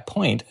after that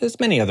point, as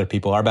many other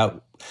people are,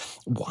 about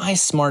why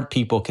smart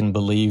people can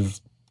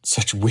believe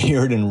such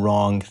weird and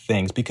wrong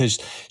things, because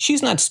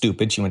she's not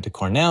stupid. She went to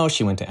Cornell,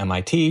 she went to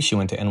MIT, she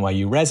went to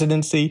NYU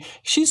residency.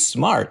 She's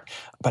smart.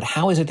 But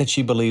how is it that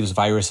she believes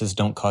viruses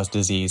don't cause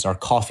disease, or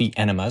coffee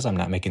enemas, I'm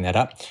not making that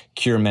up,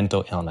 cure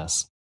mental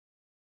illness?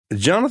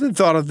 Jonathan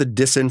thought of the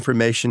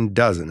disinformation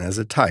dozen as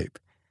a type.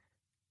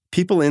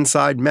 People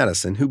inside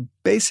medicine who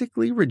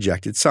basically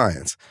rejected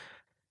science.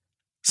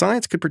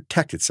 Science could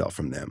protect itself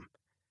from them.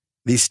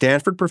 These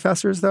Stanford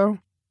professors, though,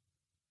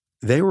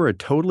 they were a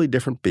totally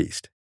different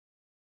beast.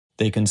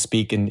 They can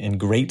speak in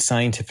great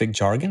scientific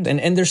jargon.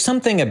 And there's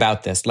something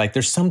about this, like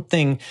there's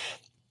something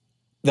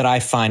that I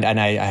find, and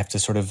I have to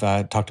sort of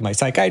talk to my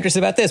psychiatrist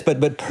about this,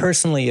 but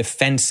personally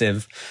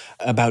offensive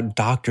about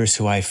doctors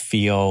who I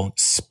feel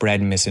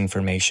spread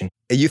misinformation.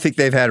 You think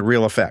they've had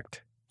real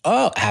effect?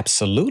 Oh,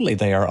 absolutely.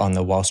 They are on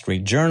the Wall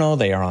Street Journal.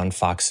 They are on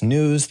Fox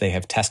News. They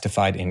have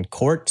testified in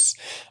courts.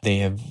 They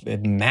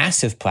have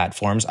massive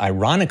platforms.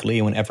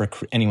 Ironically, whenever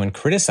anyone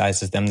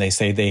criticizes them, they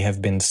say they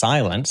have been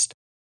silenced.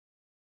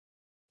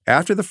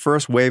 After the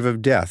first wave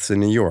of deaths in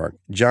New York,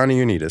 John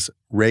Ioannidis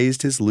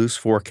raised his loose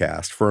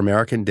forecast for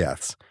American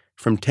deaths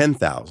from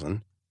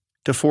 10,000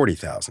 to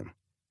 40,000.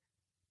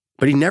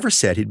 But he never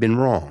said he'd been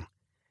wrong,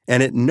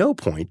 and at no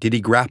point did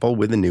he grapple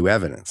with the new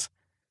evidence.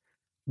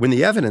 When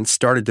the evidence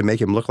started to make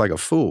him look like a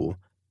fool,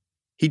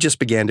 he just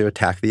began to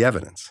attack the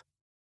evidence.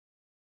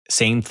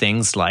 Saying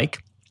things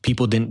like,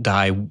 people didn't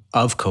die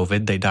of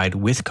COVID, they died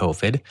with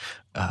COVID.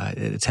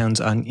 It sounds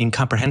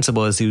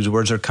incomprehensible as these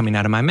words are coming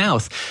out of my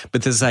mouth,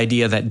 but this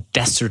idea that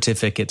death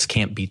certificates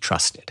can't be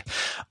trusted.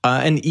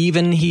 And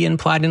even he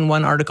implied in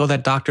one article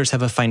that doctors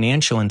have a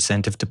financial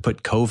incentive to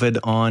put COVID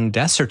on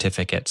death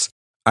certificates.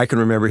 I can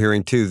remember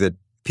hearing, too, that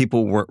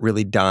people weren't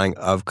really dying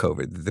of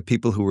COVID. The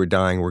people who were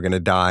dying were going to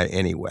die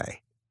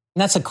anyway.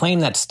 And that's a claim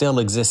that still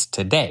exists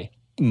today.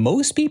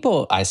 Most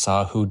people I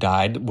saw who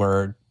died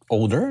were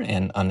older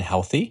and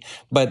unhealthy,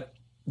 but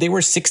they were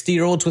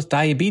 60-year-olds with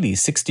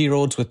diabetes.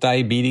 60-year-olds with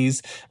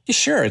diabetes,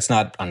 sure, it's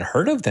not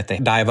unheard of that they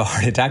die of a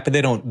heart attack, but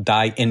they don't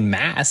die in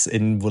mass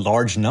in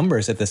large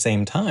numbers at the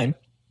same time.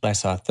 I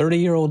saw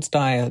 30-year-olds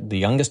die. The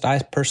youngest I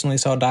personally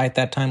saw die at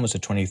that time was a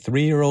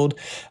 23-year-old.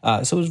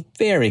 So it was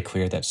very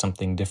clear that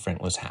something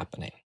different was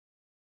happening.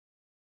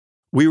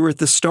 We were at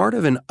the start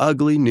of an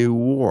ugly new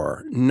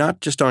war, not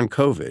just on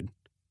COVID,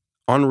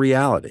 on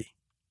reality.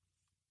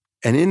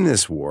 And in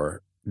this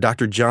war,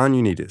 Dr. John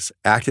Ioannidis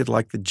acted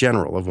like the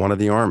general of one of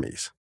the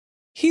armies.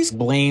 He's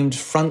blamed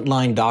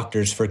frontline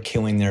doctors for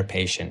killing their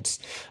patients.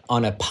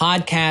 On a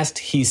podcast,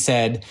 he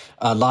said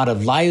a lot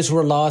of lives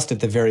were lost at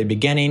the very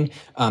beginning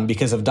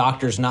because of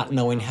doctors not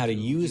knowing how to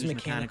use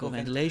mechanical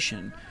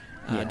ventilation.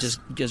 Yes.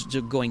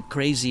 Just going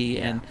crazy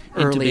and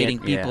Early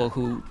intubating people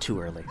who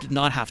too early did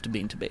not have to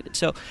be intubated.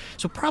 So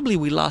probably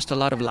we lost a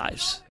lot of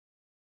lives.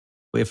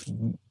 If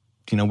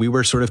we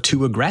were sort of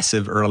too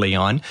aggressive early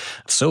on,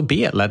 so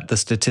be it. Let the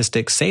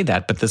statistics say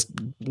that. But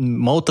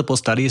multiple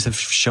studies have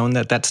shown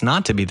that that's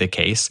not to be the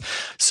case.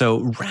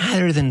 So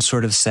rather than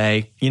sort of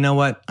say, you know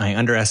what, I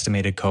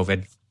underestimated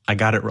COVID, I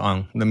got it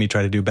wrong, let me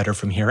try to do better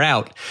from here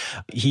out,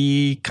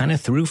 he kind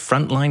of threw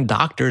frontline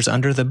doctors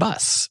under the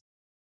bus.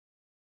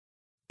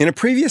 In a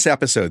previous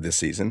episode this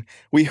season,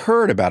 we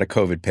heard about a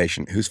COVID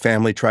patient whose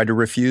family tried to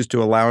refuse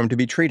to allow him to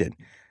be treated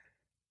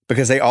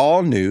because they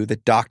all knew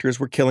that doctors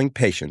were killing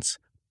patients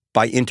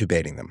by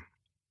intubating them.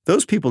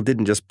 Those people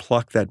didn't just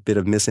pluck that bit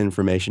of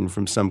misinformation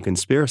from some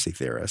conspiracy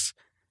theorists.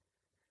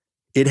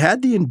 It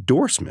had the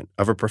endorsement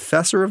of a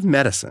professor of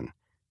medicine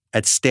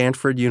at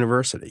Stanford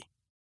University.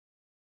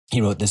 He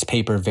wrote this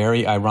paper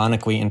very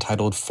ironically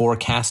entitled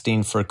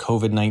Forecasting for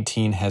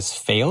COVID-19 Has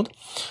Failed,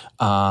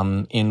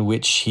 in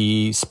which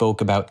he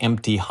spoke about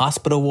empty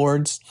hospital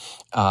wards,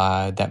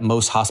 that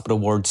most hospital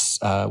wards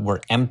were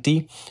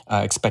empty,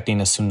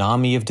 expecting a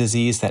tsunami of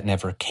disease that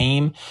never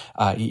came,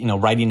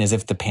 writing as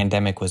if the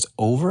pandemic was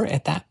over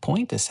at that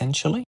point,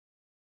 essentially.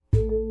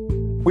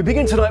 We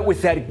begin tonight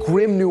with that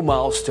grim new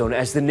milestone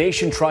as the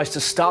nation tries to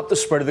stop the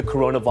spread of the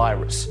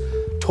coronavirus.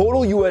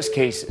 Total U.S.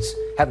 cases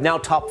have now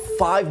topped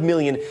 5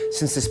 million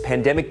since this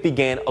pandemic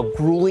began a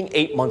grueling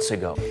 8 months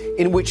ago,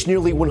 in which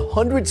nearly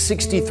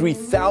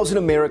 163,000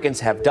 Americans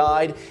have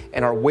died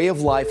and our way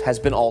of life has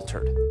been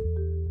altered.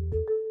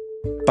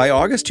 By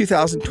August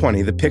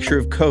 2020, the picture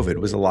of COVID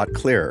was a lot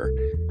clearer.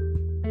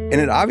 And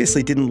it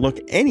obviously didn't look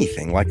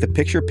anything like the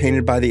picture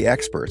painted by the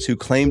experts who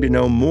claimed to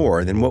know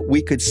more than what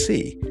we could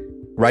see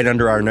right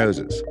under our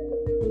noses.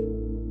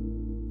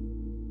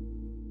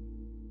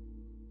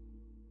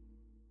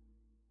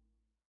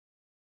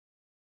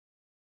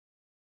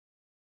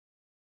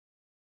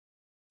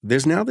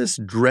 There's now this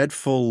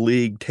dreadful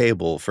league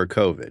table for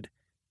COVID.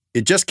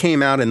 It just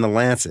came out in The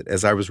Lancet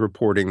as I was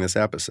reporting this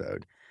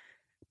episode.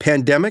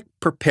 Pandemic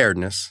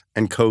Preparedness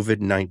and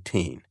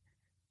COVID-19.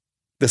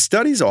 The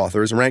study's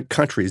authors rank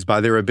countries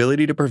by their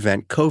ability to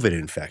prevent COVID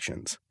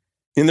infections.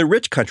 In the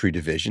rich country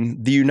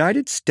division, the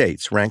United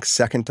States ranks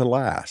second to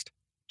last,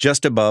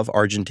 just above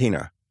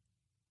Argentina.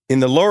 In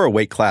the lower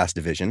weight class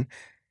division,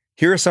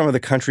 here are some of the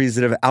countries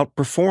that have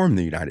outperformed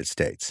the United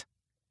States: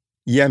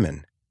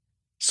 Yemen,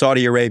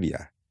 Saudi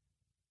Arabia,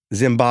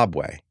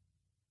 Zimbabwe.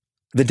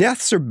 The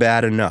deaths are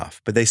bad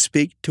enough, but they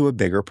speak to a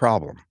bigger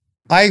problem.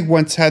 I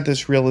once had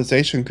this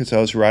realization because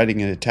I was riding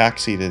in a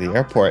taxi to the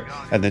airport,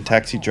 and the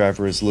taxi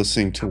driver was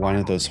listening to one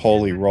of those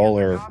Holy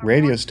Roller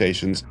radio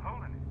stations.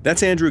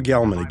 That's Andrew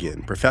Gelman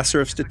again,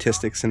 professor of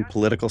statistics and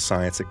political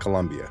science at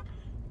Columbia.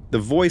 The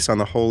voice on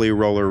the Holy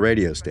Roller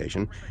radio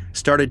station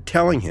started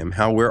telling him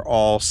how we're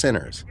all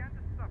sinners,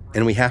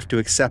 and we have to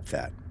accept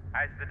that.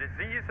 As the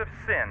disease of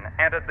sin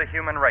entered the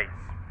human race.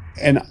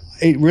 And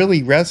it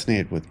really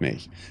resonated with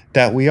me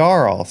that we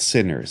are all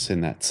sinners in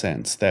that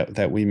sense,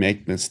 that we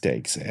make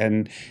mistakes,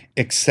 and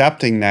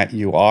accepting that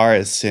you are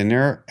a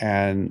sinner,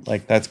 and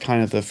like that's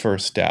kind of the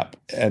first step.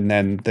 And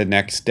then the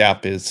next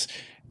step is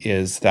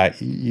that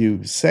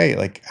you say,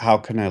 like, how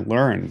can I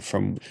learn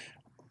from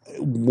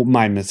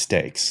my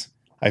mistakes?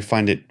 I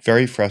find it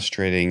very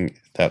frustrating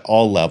at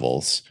all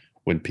levels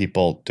when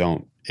people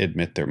don't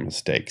admit their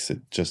mistakes.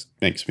 It just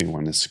makes me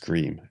want to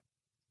scream.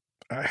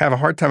 I have a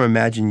hard time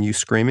imagining you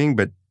screaming,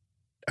 but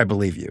I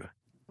believe you.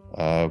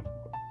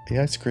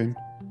 Yeah, I scream.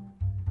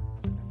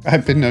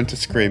 I've been known to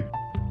scream.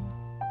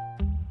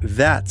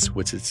 That's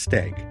what's at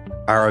stake,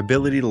 our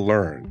ability to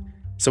learn,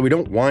 so we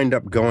don't wind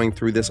up going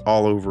through this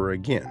all over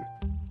again.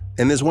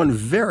 And there's one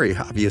very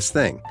obvious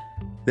thing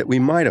that we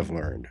might have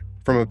learned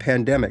from a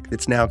pandemic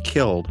that's now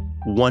killed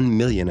 1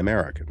 million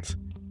Americans.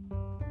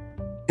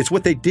 It's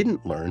what they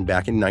didn't learn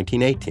back in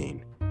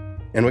 1918,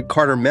 and what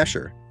Carter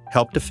Mesher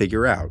helped to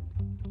figure out.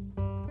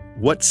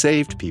 What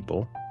saved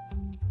people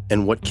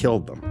and what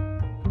killed them.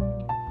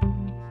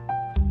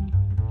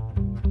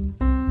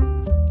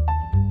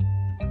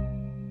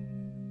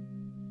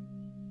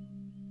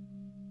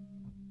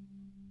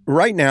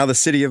 Right now, the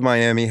city of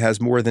Miami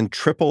has more than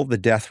triple the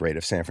death rate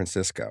of San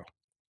Francisco.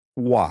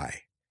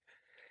 Why?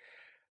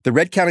 The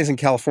red counties in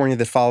California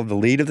that followed the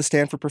lead of the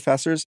Stanford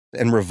professors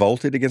and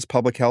revolted against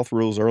public health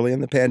rules early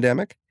in the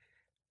pandemic?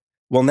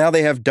 Well, now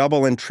they have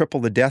double and triple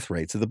the death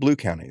rates of the blue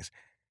counties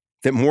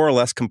that more or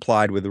less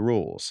complied with the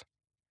rules.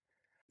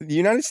 The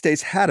United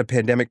States had a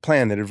pandemic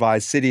plan that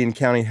advised city and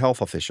county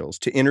health officials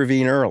to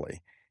intervene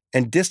early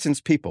and distance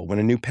people when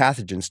a new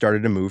pathogen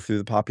started to move through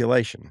the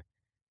population.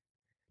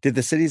 Did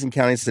the cities and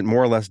counties that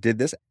more or less did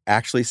this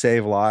actually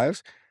save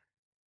lives?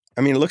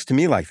 I mean, it looks to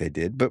me like they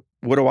did, but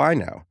what do I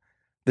know?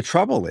 The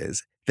trouble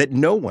is that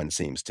no one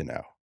seems to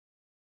know.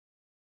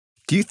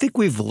 Do you think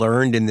we've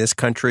learned in this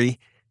country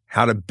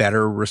how to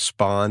better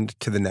respond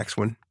to the next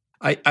one?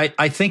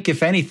 I think,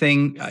 if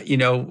anything,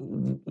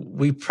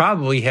 we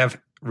probably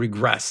have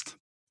regressed.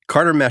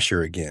 Carter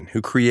Mesher again,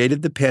 who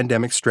created the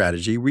pandemic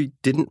strategy we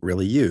didn't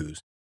really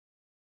use.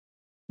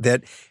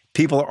 That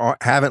people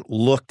haven't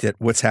looked at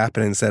what's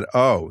happened and said,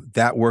 oh,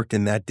 that worked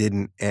and that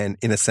didn't, and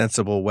in a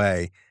sensible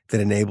way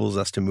that enables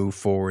us to move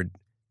forward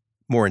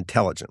more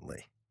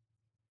intelligently.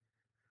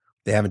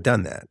 They haven't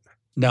done that.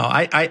 No,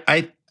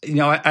 I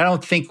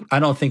don't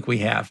think we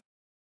have.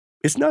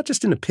 It's not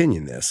just an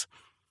opinion, this.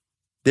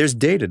 There's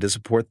data to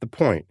support the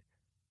point.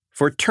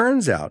 For it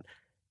turns out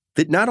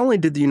that not only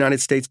did the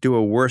United States do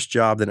a worse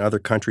job than other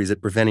countries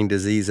at preventing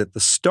disease at the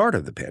start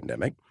of the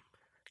pandemic,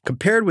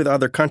 compared with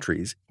other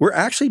countries, we're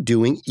actually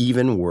doing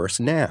even worse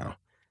now,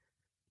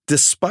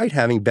 despite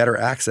having better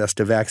access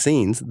to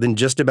vaccines than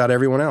just about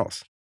everyone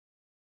else.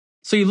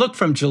 So you look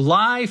from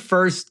July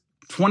 1st,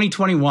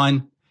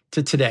 2021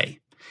 to today.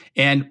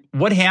 And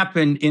what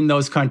happened in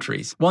those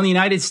countries? Well, in the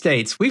United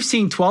States, we've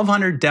seen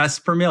 1,200 deaths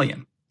per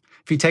million.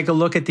 If you take a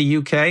look at the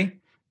UK,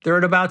 they're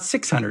at about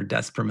 600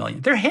 deaths per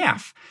million. They're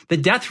half. The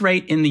death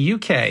rate in the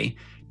UK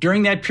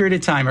during that period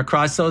of time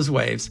across those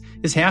waves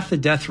is half the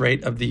death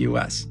rate of the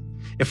US.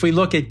 If we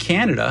look at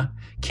Canada,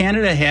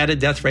 Canada had a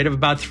death rate of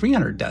about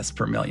 300 deaths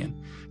per million.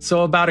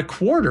 So about a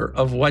quarter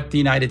of what the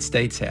United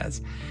States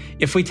has.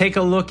 If we take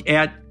a look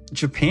at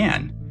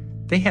Japan,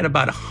 they had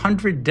about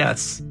 100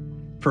 deaths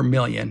per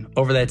million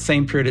over that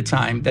same period of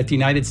time that the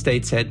United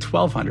States had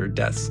 1,200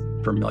 deaths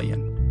per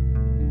million.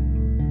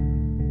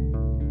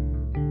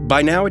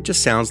 By now, it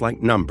just sounds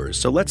like numbers,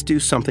 so let's do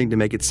something to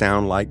make it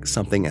sound like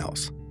something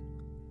else.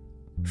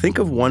 Think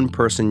of one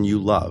person you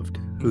loved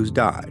who's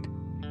died.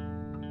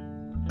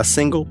 A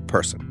single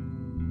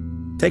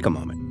person. Take a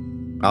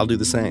moment. I'll do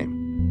the same.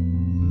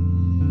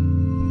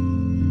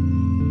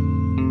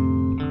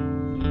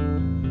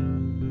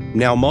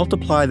 Now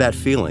multiply that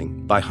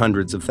feeling by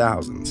hundreds of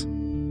thousands.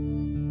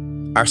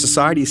 Our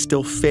society is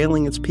still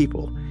failing its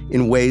people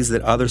in ways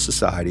that other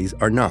societies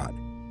are not.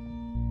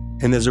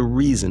 And there's a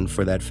reason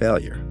for that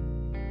failure.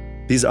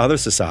 These other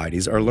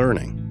societies are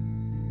learning.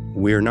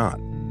 We're not.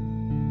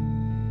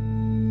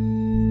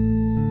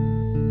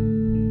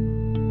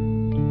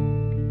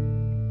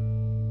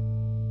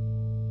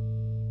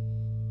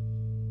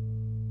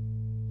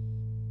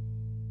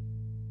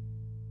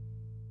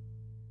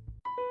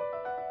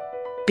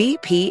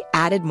 BP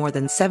added more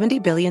than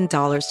 $70 billion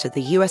to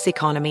the U.S.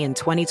 economy in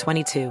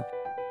 2022.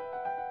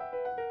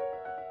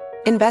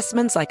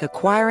 Investments like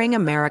acquiring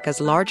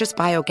America's largest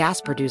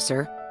biogas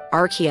producer,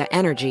 Archaea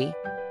Energy,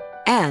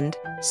 and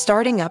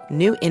starting up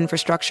new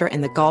infrastructure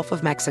in the Gulf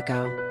of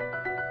Mexico.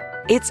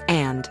 It's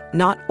and,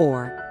 not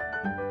or.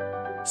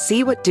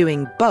 See what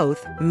doing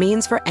both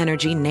means for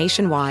energy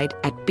nationwide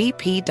at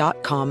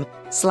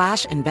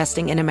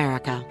bp.com/investing in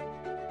America.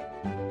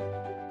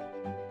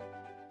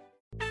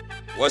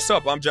 What's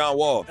up? I'm John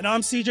Wall. And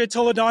I'm CJ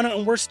Toledano,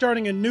 and we're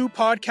starting a new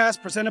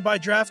podcast presented by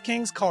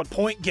DraftKings called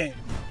Point Game.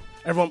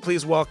 Everyone,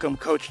 please welcome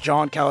Coach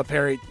John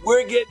Calipari.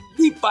 We're getting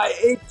beat by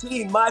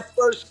 18. My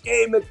first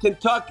game in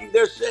Kentucky,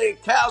 they're saying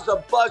Cal's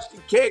a bust. He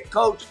can't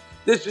coach.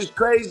 This is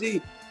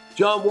crazy.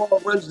 John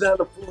Wall runs down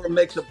the floor and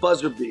makes a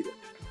buzzer beater.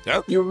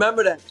 Yep. You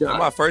remember that, John? That's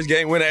my first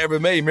game win I ever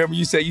made. Remember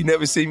you said you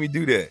never see me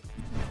do that.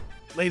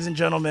 Ladies and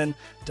gentlemen,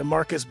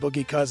 DeMarcus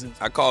Boogie Cousins.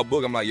 I called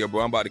Book. I'm like, yo,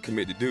 bro, I'm about to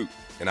commit to Duke.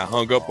 And I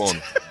hung up on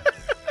him.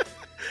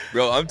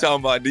 Bro, I'm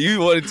talking about, do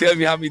you want to tell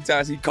me how many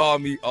times he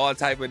called me all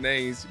type of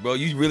names? Bro,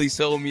 you really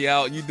sold me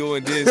out. You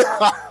doing this.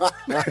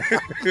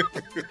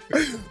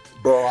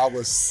 Bro, I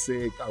was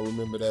sick. I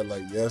remember that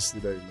like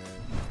yesterday, man.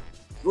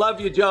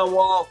 Love you, John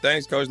Wall.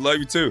 Thanks, Coach. Love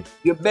you, too.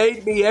 You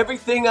made me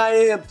everything I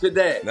am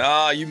today.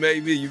 Nah, you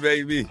made me. You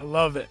made me. I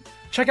love it.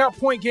 Check out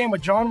Point Game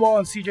with John Wall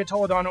and CJ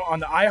Toledano on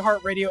the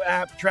iHeartRadio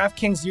app,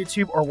 DraftKings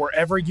YouTube, or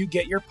wherever you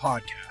get your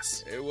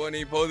podcasts. It wasn't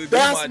even supposed to be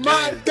That's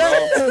my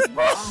dance,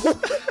 bro.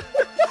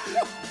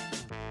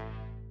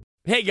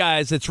 Hey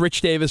guys, it's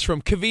Rich Davis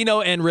from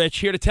Covino and Rich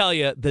here to tell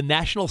you the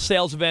national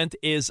sales event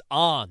is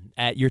on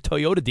at your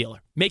Toyota dealer,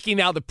 making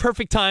now the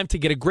perfect time to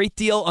get a great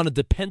deal on a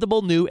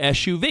dependable new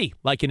SUV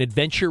like an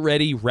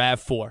adventure-ready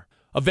RAV4.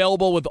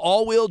 Available with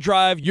all-wheel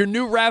drive, your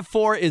new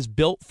RAV4 is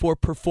built for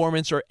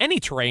performance or any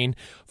terrain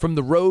from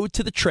the road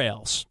to the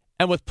trails.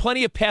 And with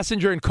plenty of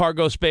passenger and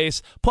cargo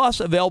space, plus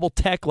available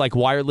tech like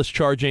wireless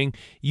charging,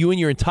 you and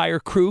your entire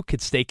crew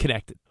could stay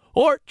connected.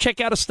 Or check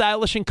out a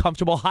stylish and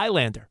comfortable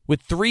Highlander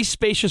with 3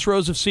 spacious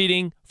rows of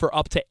seating for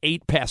up to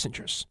 8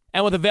 passengers.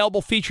 And with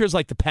available features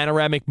like the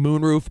panoramic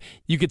moonroof,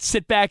 you could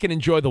sit back and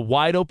enjoy the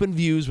wide open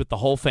views with the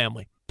whole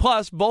family.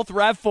 Plus, both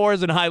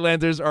RAV4s and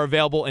Highlanders are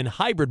available in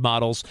hybrid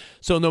models,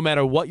 so no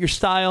matter what your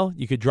style,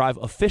 you could drive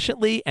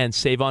efficiently and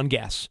save on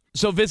gas.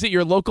 So visit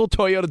your local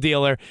Toyota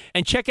dealer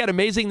and check out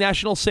amazing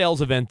national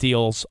sales event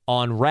deals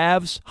on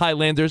RAVs,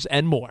 Highlanders,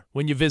 and more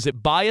when you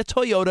visit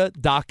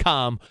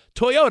buyatoyota.com.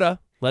 Toyota,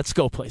 let's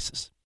go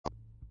places.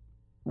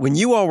 When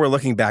you all were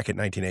looking back at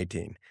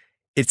 1918,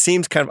 it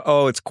seems kind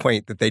of, it's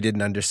quaint that they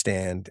didn't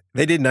understand.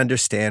 They didn't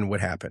understand what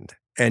happened.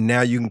 And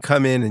now you can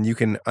come in and you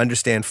can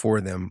understand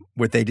for them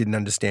what they didn't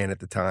understand at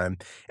the time.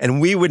 And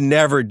we would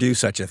never do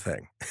such a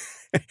thing.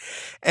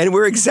 And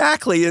we're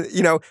exactly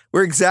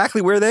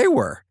where they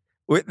were.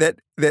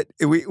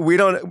 We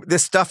don't,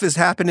 this stuff is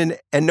happening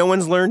and no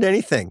one's learned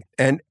anything.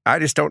 And I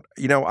just don't,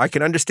 I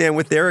can understand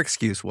what their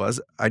excuse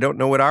was. I don't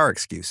know what our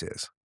excuse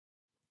is.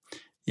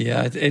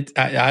 Yeah,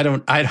 I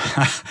don't either.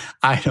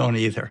 I don't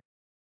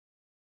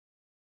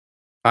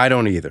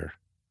either.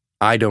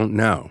 I don't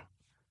know.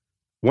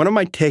 One of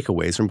my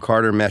takeaways from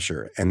Carter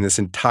Mesher and this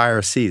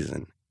entire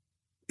season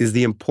is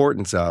the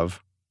importance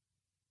of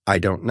I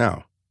don't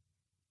know,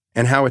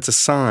 and how it's a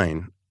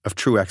sign of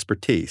true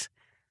expertise,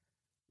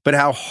 but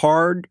how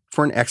hard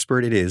for an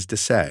expert it is to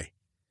say,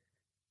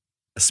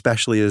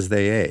 especially as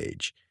they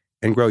age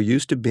and grow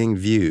used to being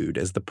viewed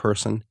as the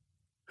person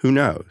who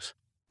knows.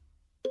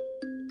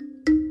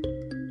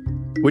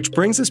 Which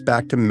brings us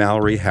back to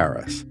Mallory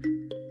Harris,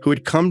 who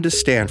had come to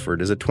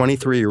Stanford as a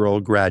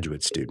 23-year-old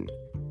graduate student.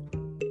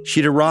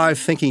 She'd arrived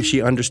thinking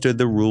she understood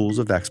the rules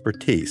of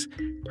expertise.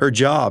 Her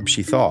job,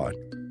 she thought,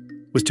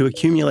 was to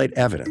accumulate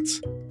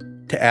evidence,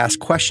 to ask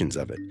questions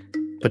of it,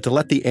 but to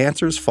let the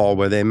answers fall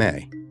where they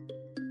may.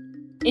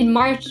 In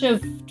March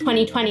of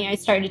 2020, I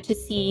started to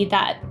see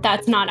that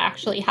that's not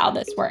actually how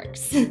this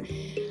works.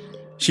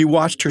 She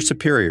watched her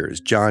superiors,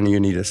 John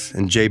Ioannidis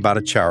and Jay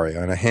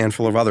Bhattacharya, and a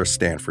handful of other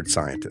Stanford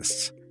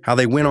scientists, how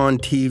they went on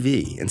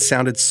TV and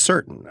sounded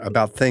certain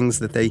about things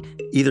that they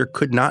either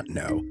could not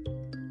know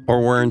or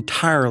were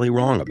entirely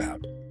wrong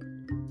about.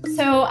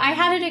 So I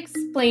had it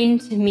explained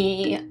to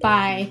me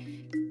by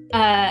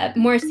a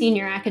more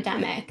senior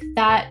academic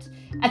that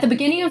at the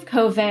beginning of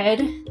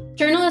COVID,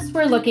 journalists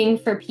were looking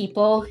for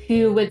people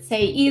who would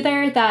say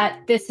either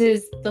that this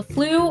is the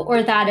flu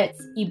or that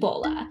it's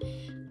Ebola.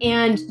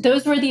 And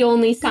those were the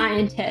only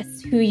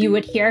scientists who you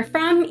would hear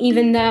from,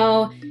 even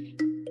though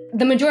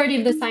the majority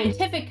of the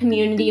scientific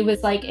community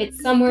was like,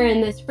 it's somewhere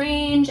in this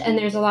range and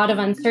there's a lot of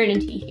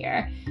uncertainty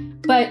here.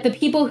 But the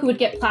people who would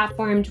get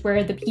platformed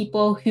were the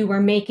people who were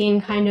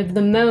making kind of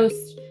the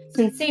most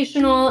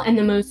sensational and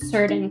the most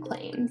certain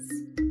claims.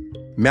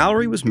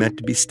 Mallory was meant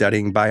to be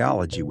studying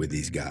biology with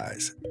these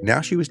guys.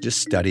 Now she was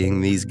just studying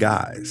these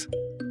guys.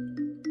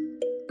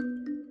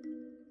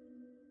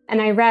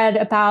 And I read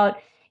about,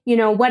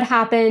 what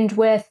happened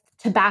with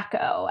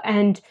tobacco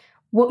and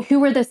who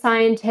were the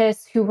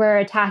scientists who were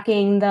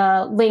attacking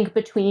the link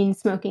between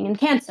smoking and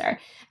cancer,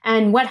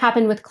 and what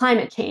happened with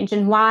climate change,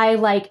 and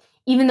why,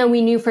 even though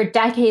we knew for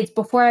decades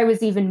before I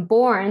was even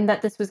born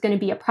that this was going to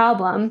be a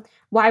problem,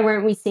 why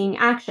weren't we seeing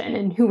action?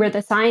 And who were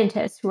the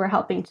scientists who were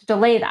helping to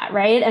delay that,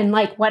 right? And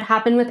what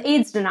happened with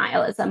AIDS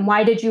denialism?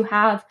 Why did you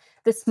have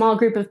this small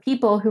group of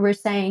people who were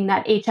saying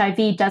that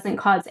HIV doesn't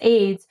cause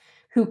AIDS,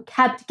 who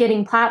kept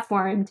getting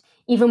platformed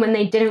even when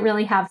they didn't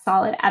really have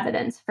solid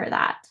evidence for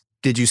that.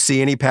 Did you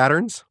see any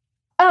patterns?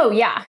 Oh,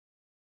 yeah.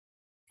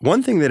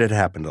 One thing that had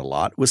happened a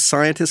lot was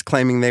scientists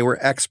claiming they were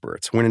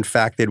experts when in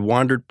fact they'd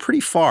wandered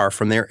pretty far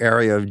from their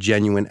area of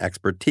genuine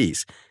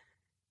expertise,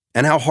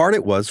 and how hard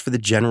it was for the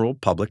general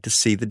public to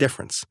see the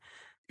difference.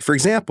 For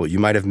example, you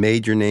might have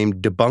made your name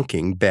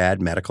debunking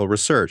bad medical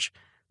research,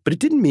 but it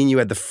didn't mean you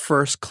had the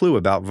first clue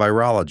about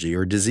virology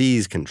or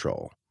disease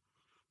control.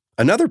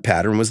 Another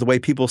pattern was the way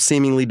people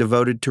seemingly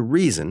devoted to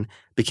reason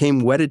became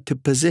wedded to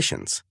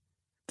positions.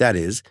 That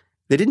is,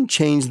 they didn't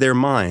change their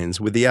minds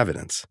with the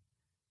evidence.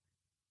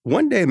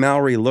 One day,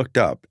 Mallory looked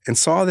up and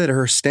saw that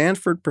her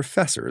Stanford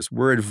professors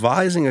were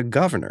advising a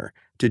governor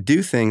to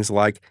do things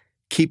like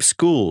keep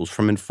schools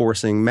from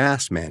enforcing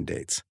mask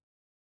mandates.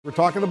 We're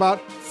talking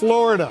about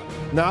Florida,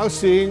 now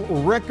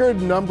seeing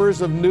record numbers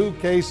of new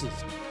cases.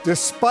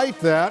 Despite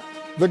that,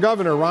 the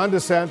governor, Ron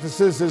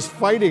DeSantis, is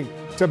fighting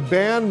to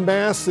ban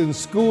masks in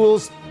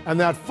schools, and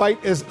that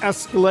fight is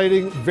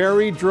escalating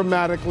very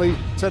dramatically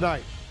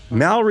tonight.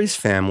 Mallory's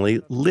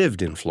family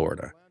lived in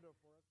Florida,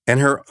 and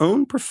her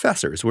own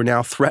professors were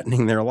now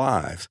threatening their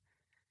lives.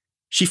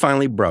 She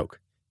finally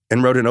broke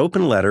and wrote an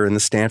open letter in the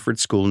Stanford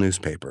school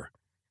newspaper,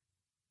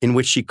 in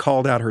which she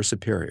called out her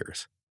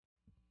superiors.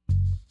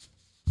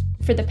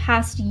 For the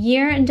past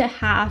year and a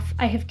half,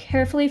 I have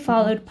carefully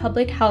followed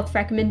public health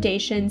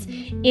recommendations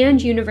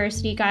and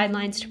university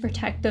guidelines to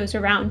protect those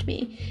around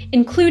me,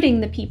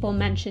 including the people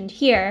mentioned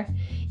here,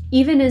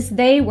 even as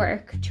they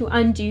work to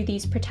undo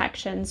these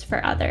protections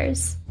for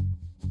others.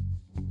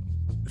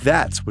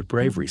 That's what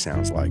bravery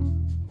sounds like.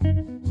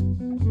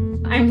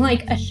 I'm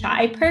like a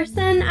shy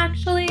person,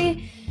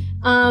 actually.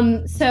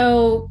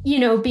 So,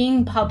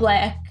 being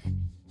public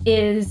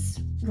is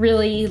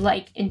really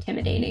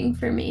intimidating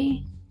for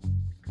me.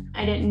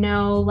 I didn't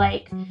know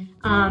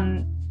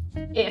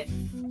if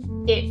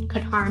it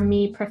could harm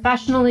me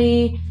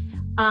professionally.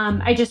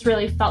 I just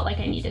really felt like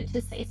I needed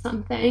to say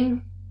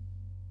something.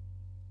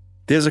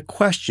 There's a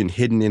question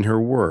hidden in her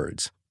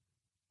words.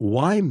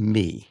 Why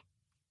me?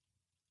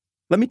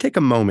 Let me take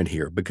a moment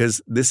here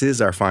because this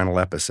is our final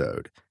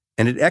episode,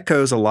 and it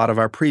echoes a lot of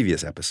our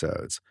previous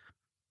episodes.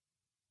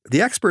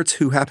 The experts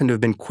who happened to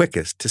have been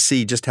quickest to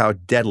see just how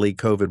deadly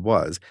COVID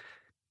was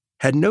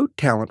had no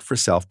talent for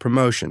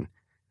self-promotion.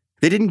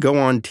 They didn't go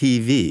on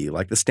TV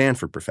like the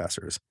Stanford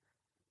professors.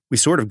 We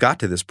sort of got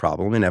to this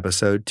problem in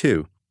episode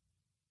 2.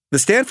 The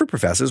Stanford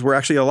professors were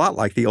actually a lot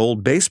like the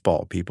old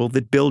baseball people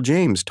that Bill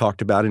James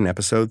talked about in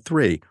episode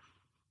 3.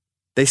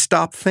 They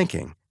stopped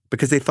thinking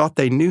because they thought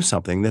they knew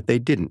something that they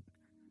didn't.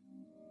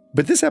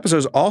 But this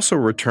episode also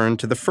returned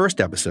to the first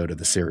episode of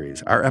the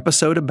series, our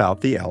episode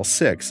about the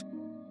L6.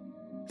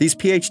 These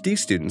PhD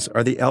students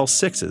are the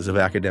L6s of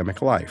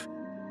academic life.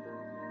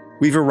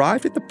 We've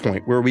arrived at the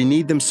point where we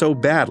need them so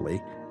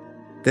badly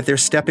that they're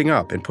stepping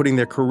up and putting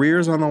their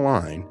careers on the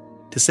line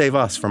to save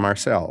us from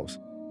ourselves.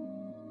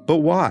 But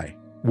why?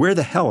 Where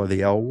the hell are the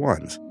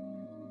L1s?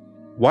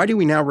 Why do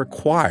we now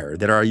require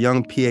that our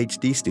young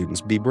PhD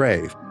students be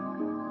brave?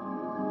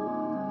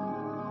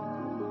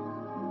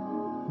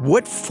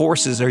 What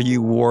forces are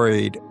you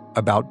worried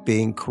about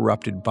being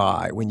corrupted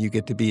by when you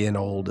get to be an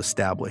old,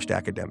 established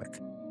academic?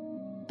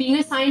 Being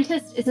a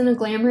scientist isn't a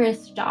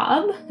glamorous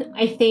job.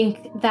 I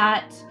think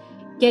that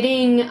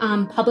getting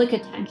public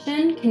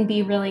attention can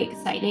be really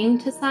exciting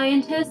to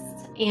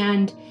scientists,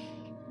 and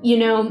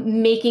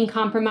making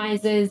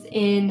compromises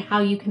in how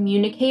you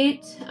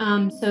communicate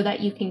so that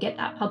you can get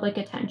that public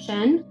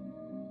attention.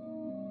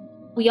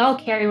 We all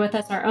carry with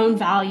us our own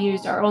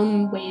values, our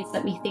own ways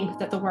that we think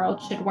that the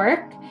world should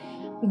work.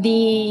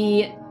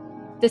 The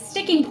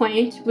sticking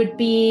point would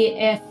be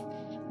if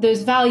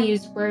those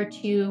values were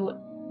to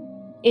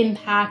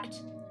impact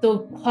the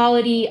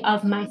quality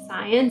of my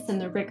science and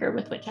the rigor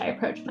with which I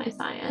approach my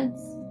science.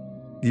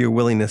 Your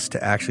willingness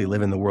to actually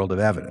live in the world of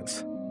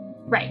evidence.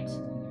 Right.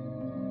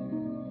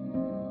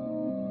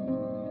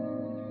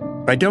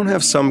 I don't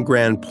have some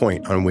grand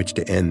point on which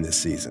to end this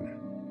season,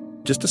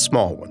 just a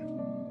small one.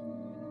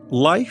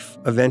 Life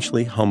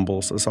eventually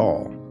humbles us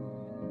all.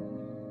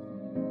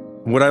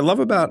 What I love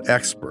about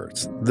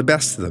experts, the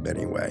best of them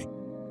anyway,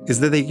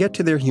 is that they get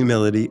to their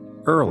humility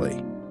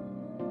early.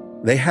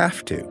 They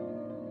have to.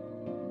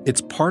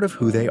 It's part of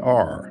who they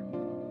are.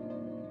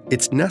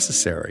 It's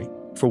necessary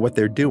for what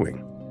they're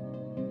doing.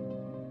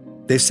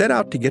 They set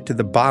out to get to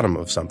the bottom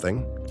of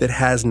something that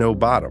has no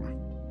bottom.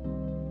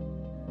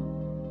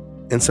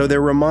 And so they're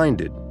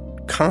reminded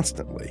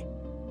constantly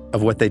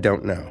of what they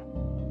don't know.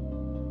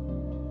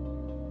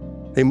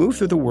 They move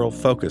through the world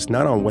focused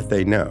not on what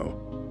they know,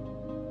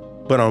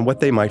 but on what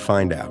they might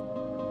find out.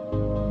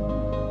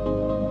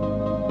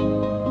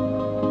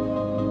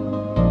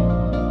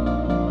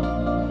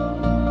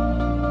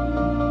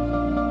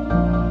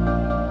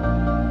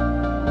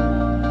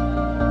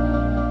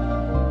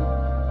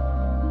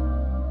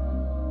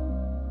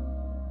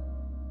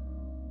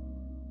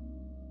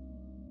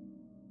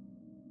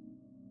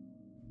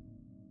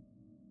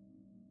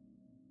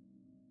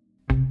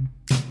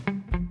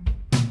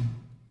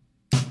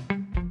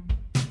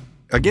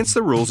 Against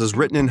the Rules is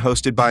written and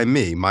hosted by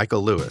me,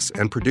 Michael Lewis,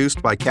 and produced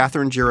by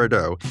Catherine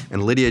Girardeau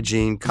and Lydia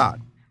Jean Cott.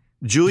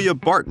 Julia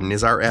Barton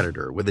is our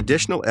editor, with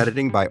additional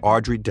editing by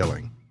Audrey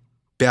Dilling.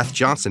 Beth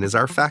Johnson is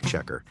our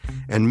fact-checker,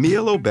 and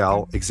Mia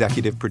Lobel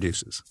executive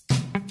produces.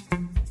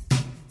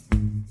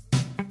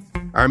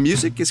 Our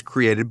music is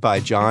created by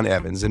John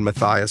Evans and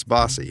Matthias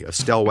Bossi of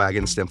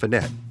Stellwagen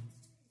Symphonette.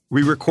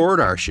 We record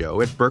our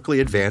show at Berkeley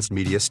Advanced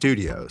Media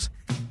Studios,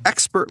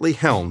 expertly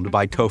helmed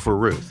by Topher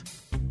Ruth.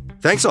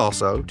 Thanks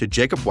also to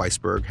Jacob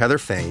Weisberg, Heather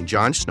Fain,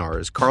 John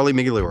Schnars, Carly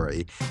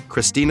Migliori,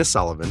 Christina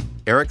Sullivan,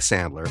 Eric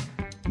Sandler,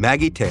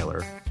 Maggie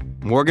Taylor,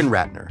 Morgan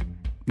Ratner,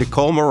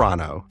 Nicole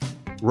Morano,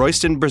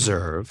 Royston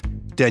Preserve,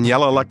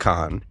 Daniela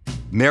Lacan,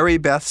 Mary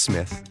Beth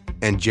Smith,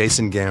 and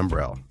Jason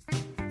Gambrell.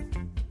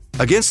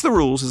 Against the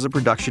Rules is a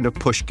production of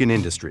Pushkin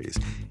Industries.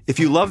 If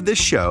you love this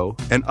show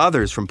and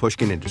others from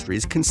Pushkin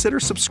Industries,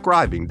 consider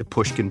subscribing to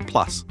Pushkin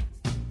Plus.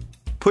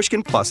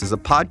 Pushkin Plus is a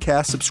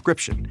podcast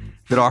subscription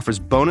that offers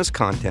bonus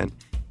content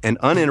and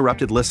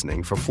uninterrupted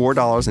listening for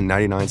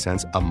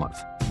 $4.99 a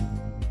month.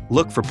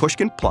 Look for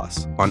Pushkin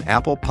Plus on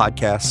Apple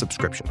Podcast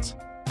subscriptions.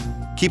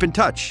 Keep in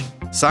touch.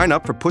 Sign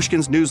up for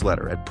Pushkin's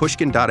newsletter at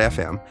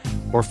pushkin.fm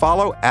or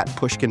follow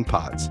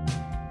 @PushkinPods.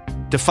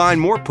 To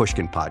find more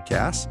Pushkin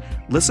podcasts,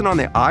 listen on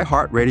the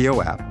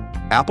iHeartRadio app,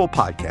 Apple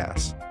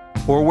Podcasts,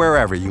 or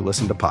wherever you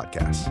listen to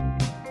podcasts.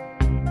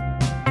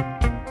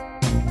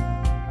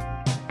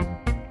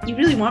 You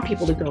really want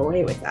people to go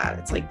away with that.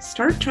 It's like,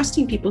 start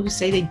trusting people who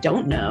say they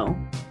don't know.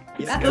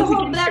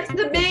 That's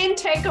the main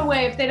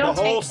takeaway. If they don't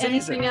take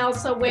anything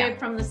else away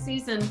from the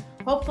season,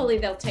 hopefully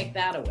they'll take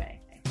that away.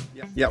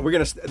 Yeah,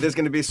 there's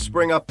gonna be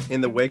spring up in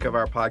the wake of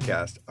our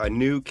podcast, a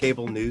new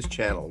cable news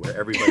channel where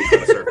everybody's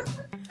uncertain.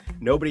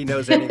 Nobody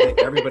knows anything.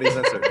 Everybody's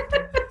uncertain.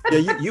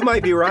 Yeah, you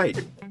might be right.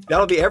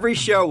 That'll be every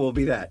show. Will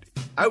be that.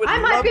 I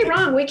might be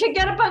wrong. We could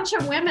get a bunch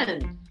of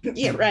women.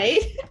 Yeah,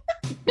 right.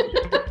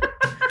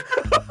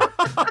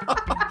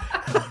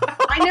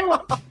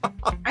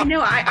 I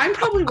know. I'm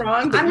probably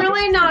wrong. I'm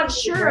really not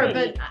sure,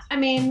 but I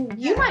mean,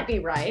 you might be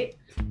right.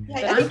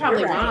 Yeah, I'm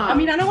probably wrong. I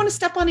mean, I don't want to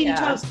step on any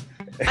toes.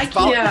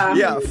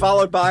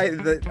 Followed by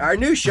our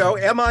new show,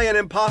 Am I an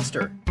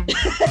Imposter?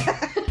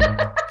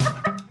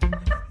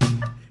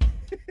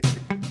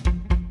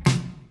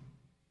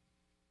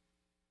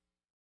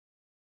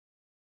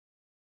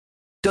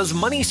 Does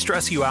money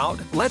stress you out?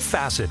 Let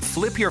Facet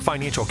flip your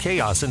financial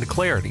chaos into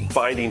clarity.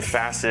 Finding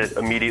Facet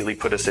immediately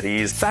put us at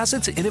ease.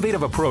 Facet's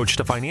innovative approach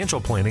to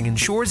financial planning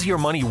ensures your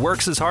money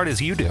works as hard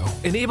as you do,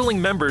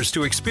 enabling members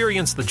to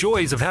experience the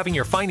joys of having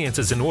your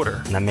finances in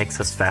order. And that makes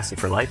us Facet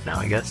for life now,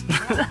 I guess.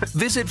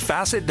 Visit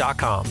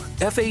Facet.com,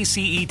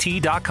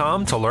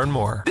 FACET.com to learn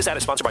more. This ad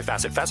is sponsored by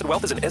Facet. Facet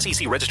Wealth is an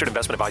SEC registered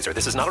investment advisor.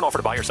 This is not an offer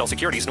to buy or sell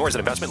securities, nor is it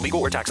investment, legal,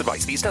 or tax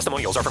advice. These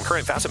testimonials are from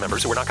current Facet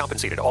members who are not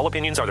compensated. All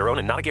opinions are their own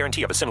and not a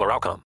guarantee of a similar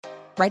outcome.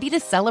 Ready to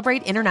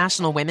celebrate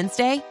International Women's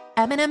Day?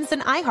 M&M's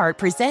and iHeart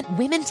present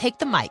Women Take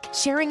the Mic,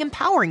 sharing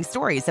empowering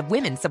stories of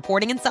women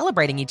supporting and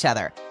celebrating each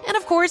other. And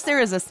of course, there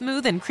is a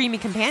smooth and creamy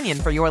companion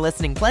for your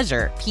listening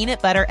pleasure,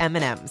 peanut butter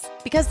M&M's.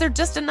 Because they're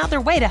just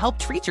another way to help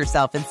treat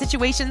yourself in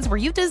situations where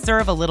you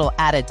deserve a little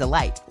added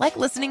delight, like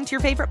listening to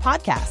your favorite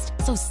podcast.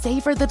 So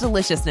savor the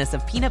deliciousness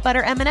of peanut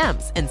butter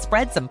M&M's and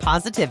spread some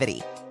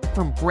positivity.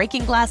 From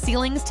breaking glass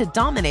ceilings to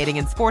dominating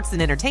in sports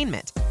and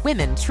entertainment,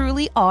 women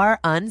truly are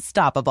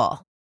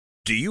unstoppable.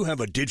 Do you have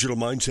a digital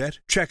mindset?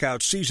 Check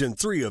out Season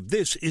 3 of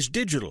This Is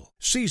Digital.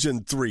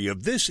 Season 3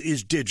 of This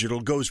Is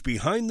Digital goes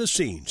behind the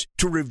scenes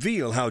to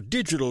reveal how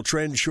digital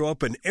trends show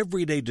up in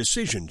everyday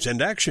decisions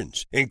and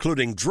actions,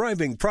 including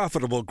driving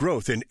profitable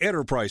growth in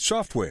enterprise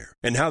software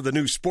and how the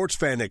new sports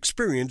fan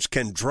experience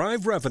can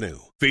drive revenue.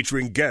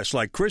 Featuring guests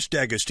like Chris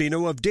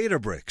D'Agostino of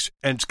Databricks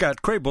and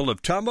Scott Crable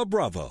of Thoma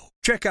Bravo.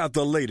 Check out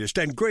the latest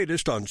and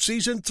greatest on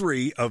Season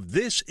 3 of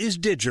This Is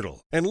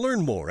Digital and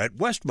learn more at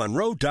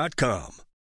westmonroe.com.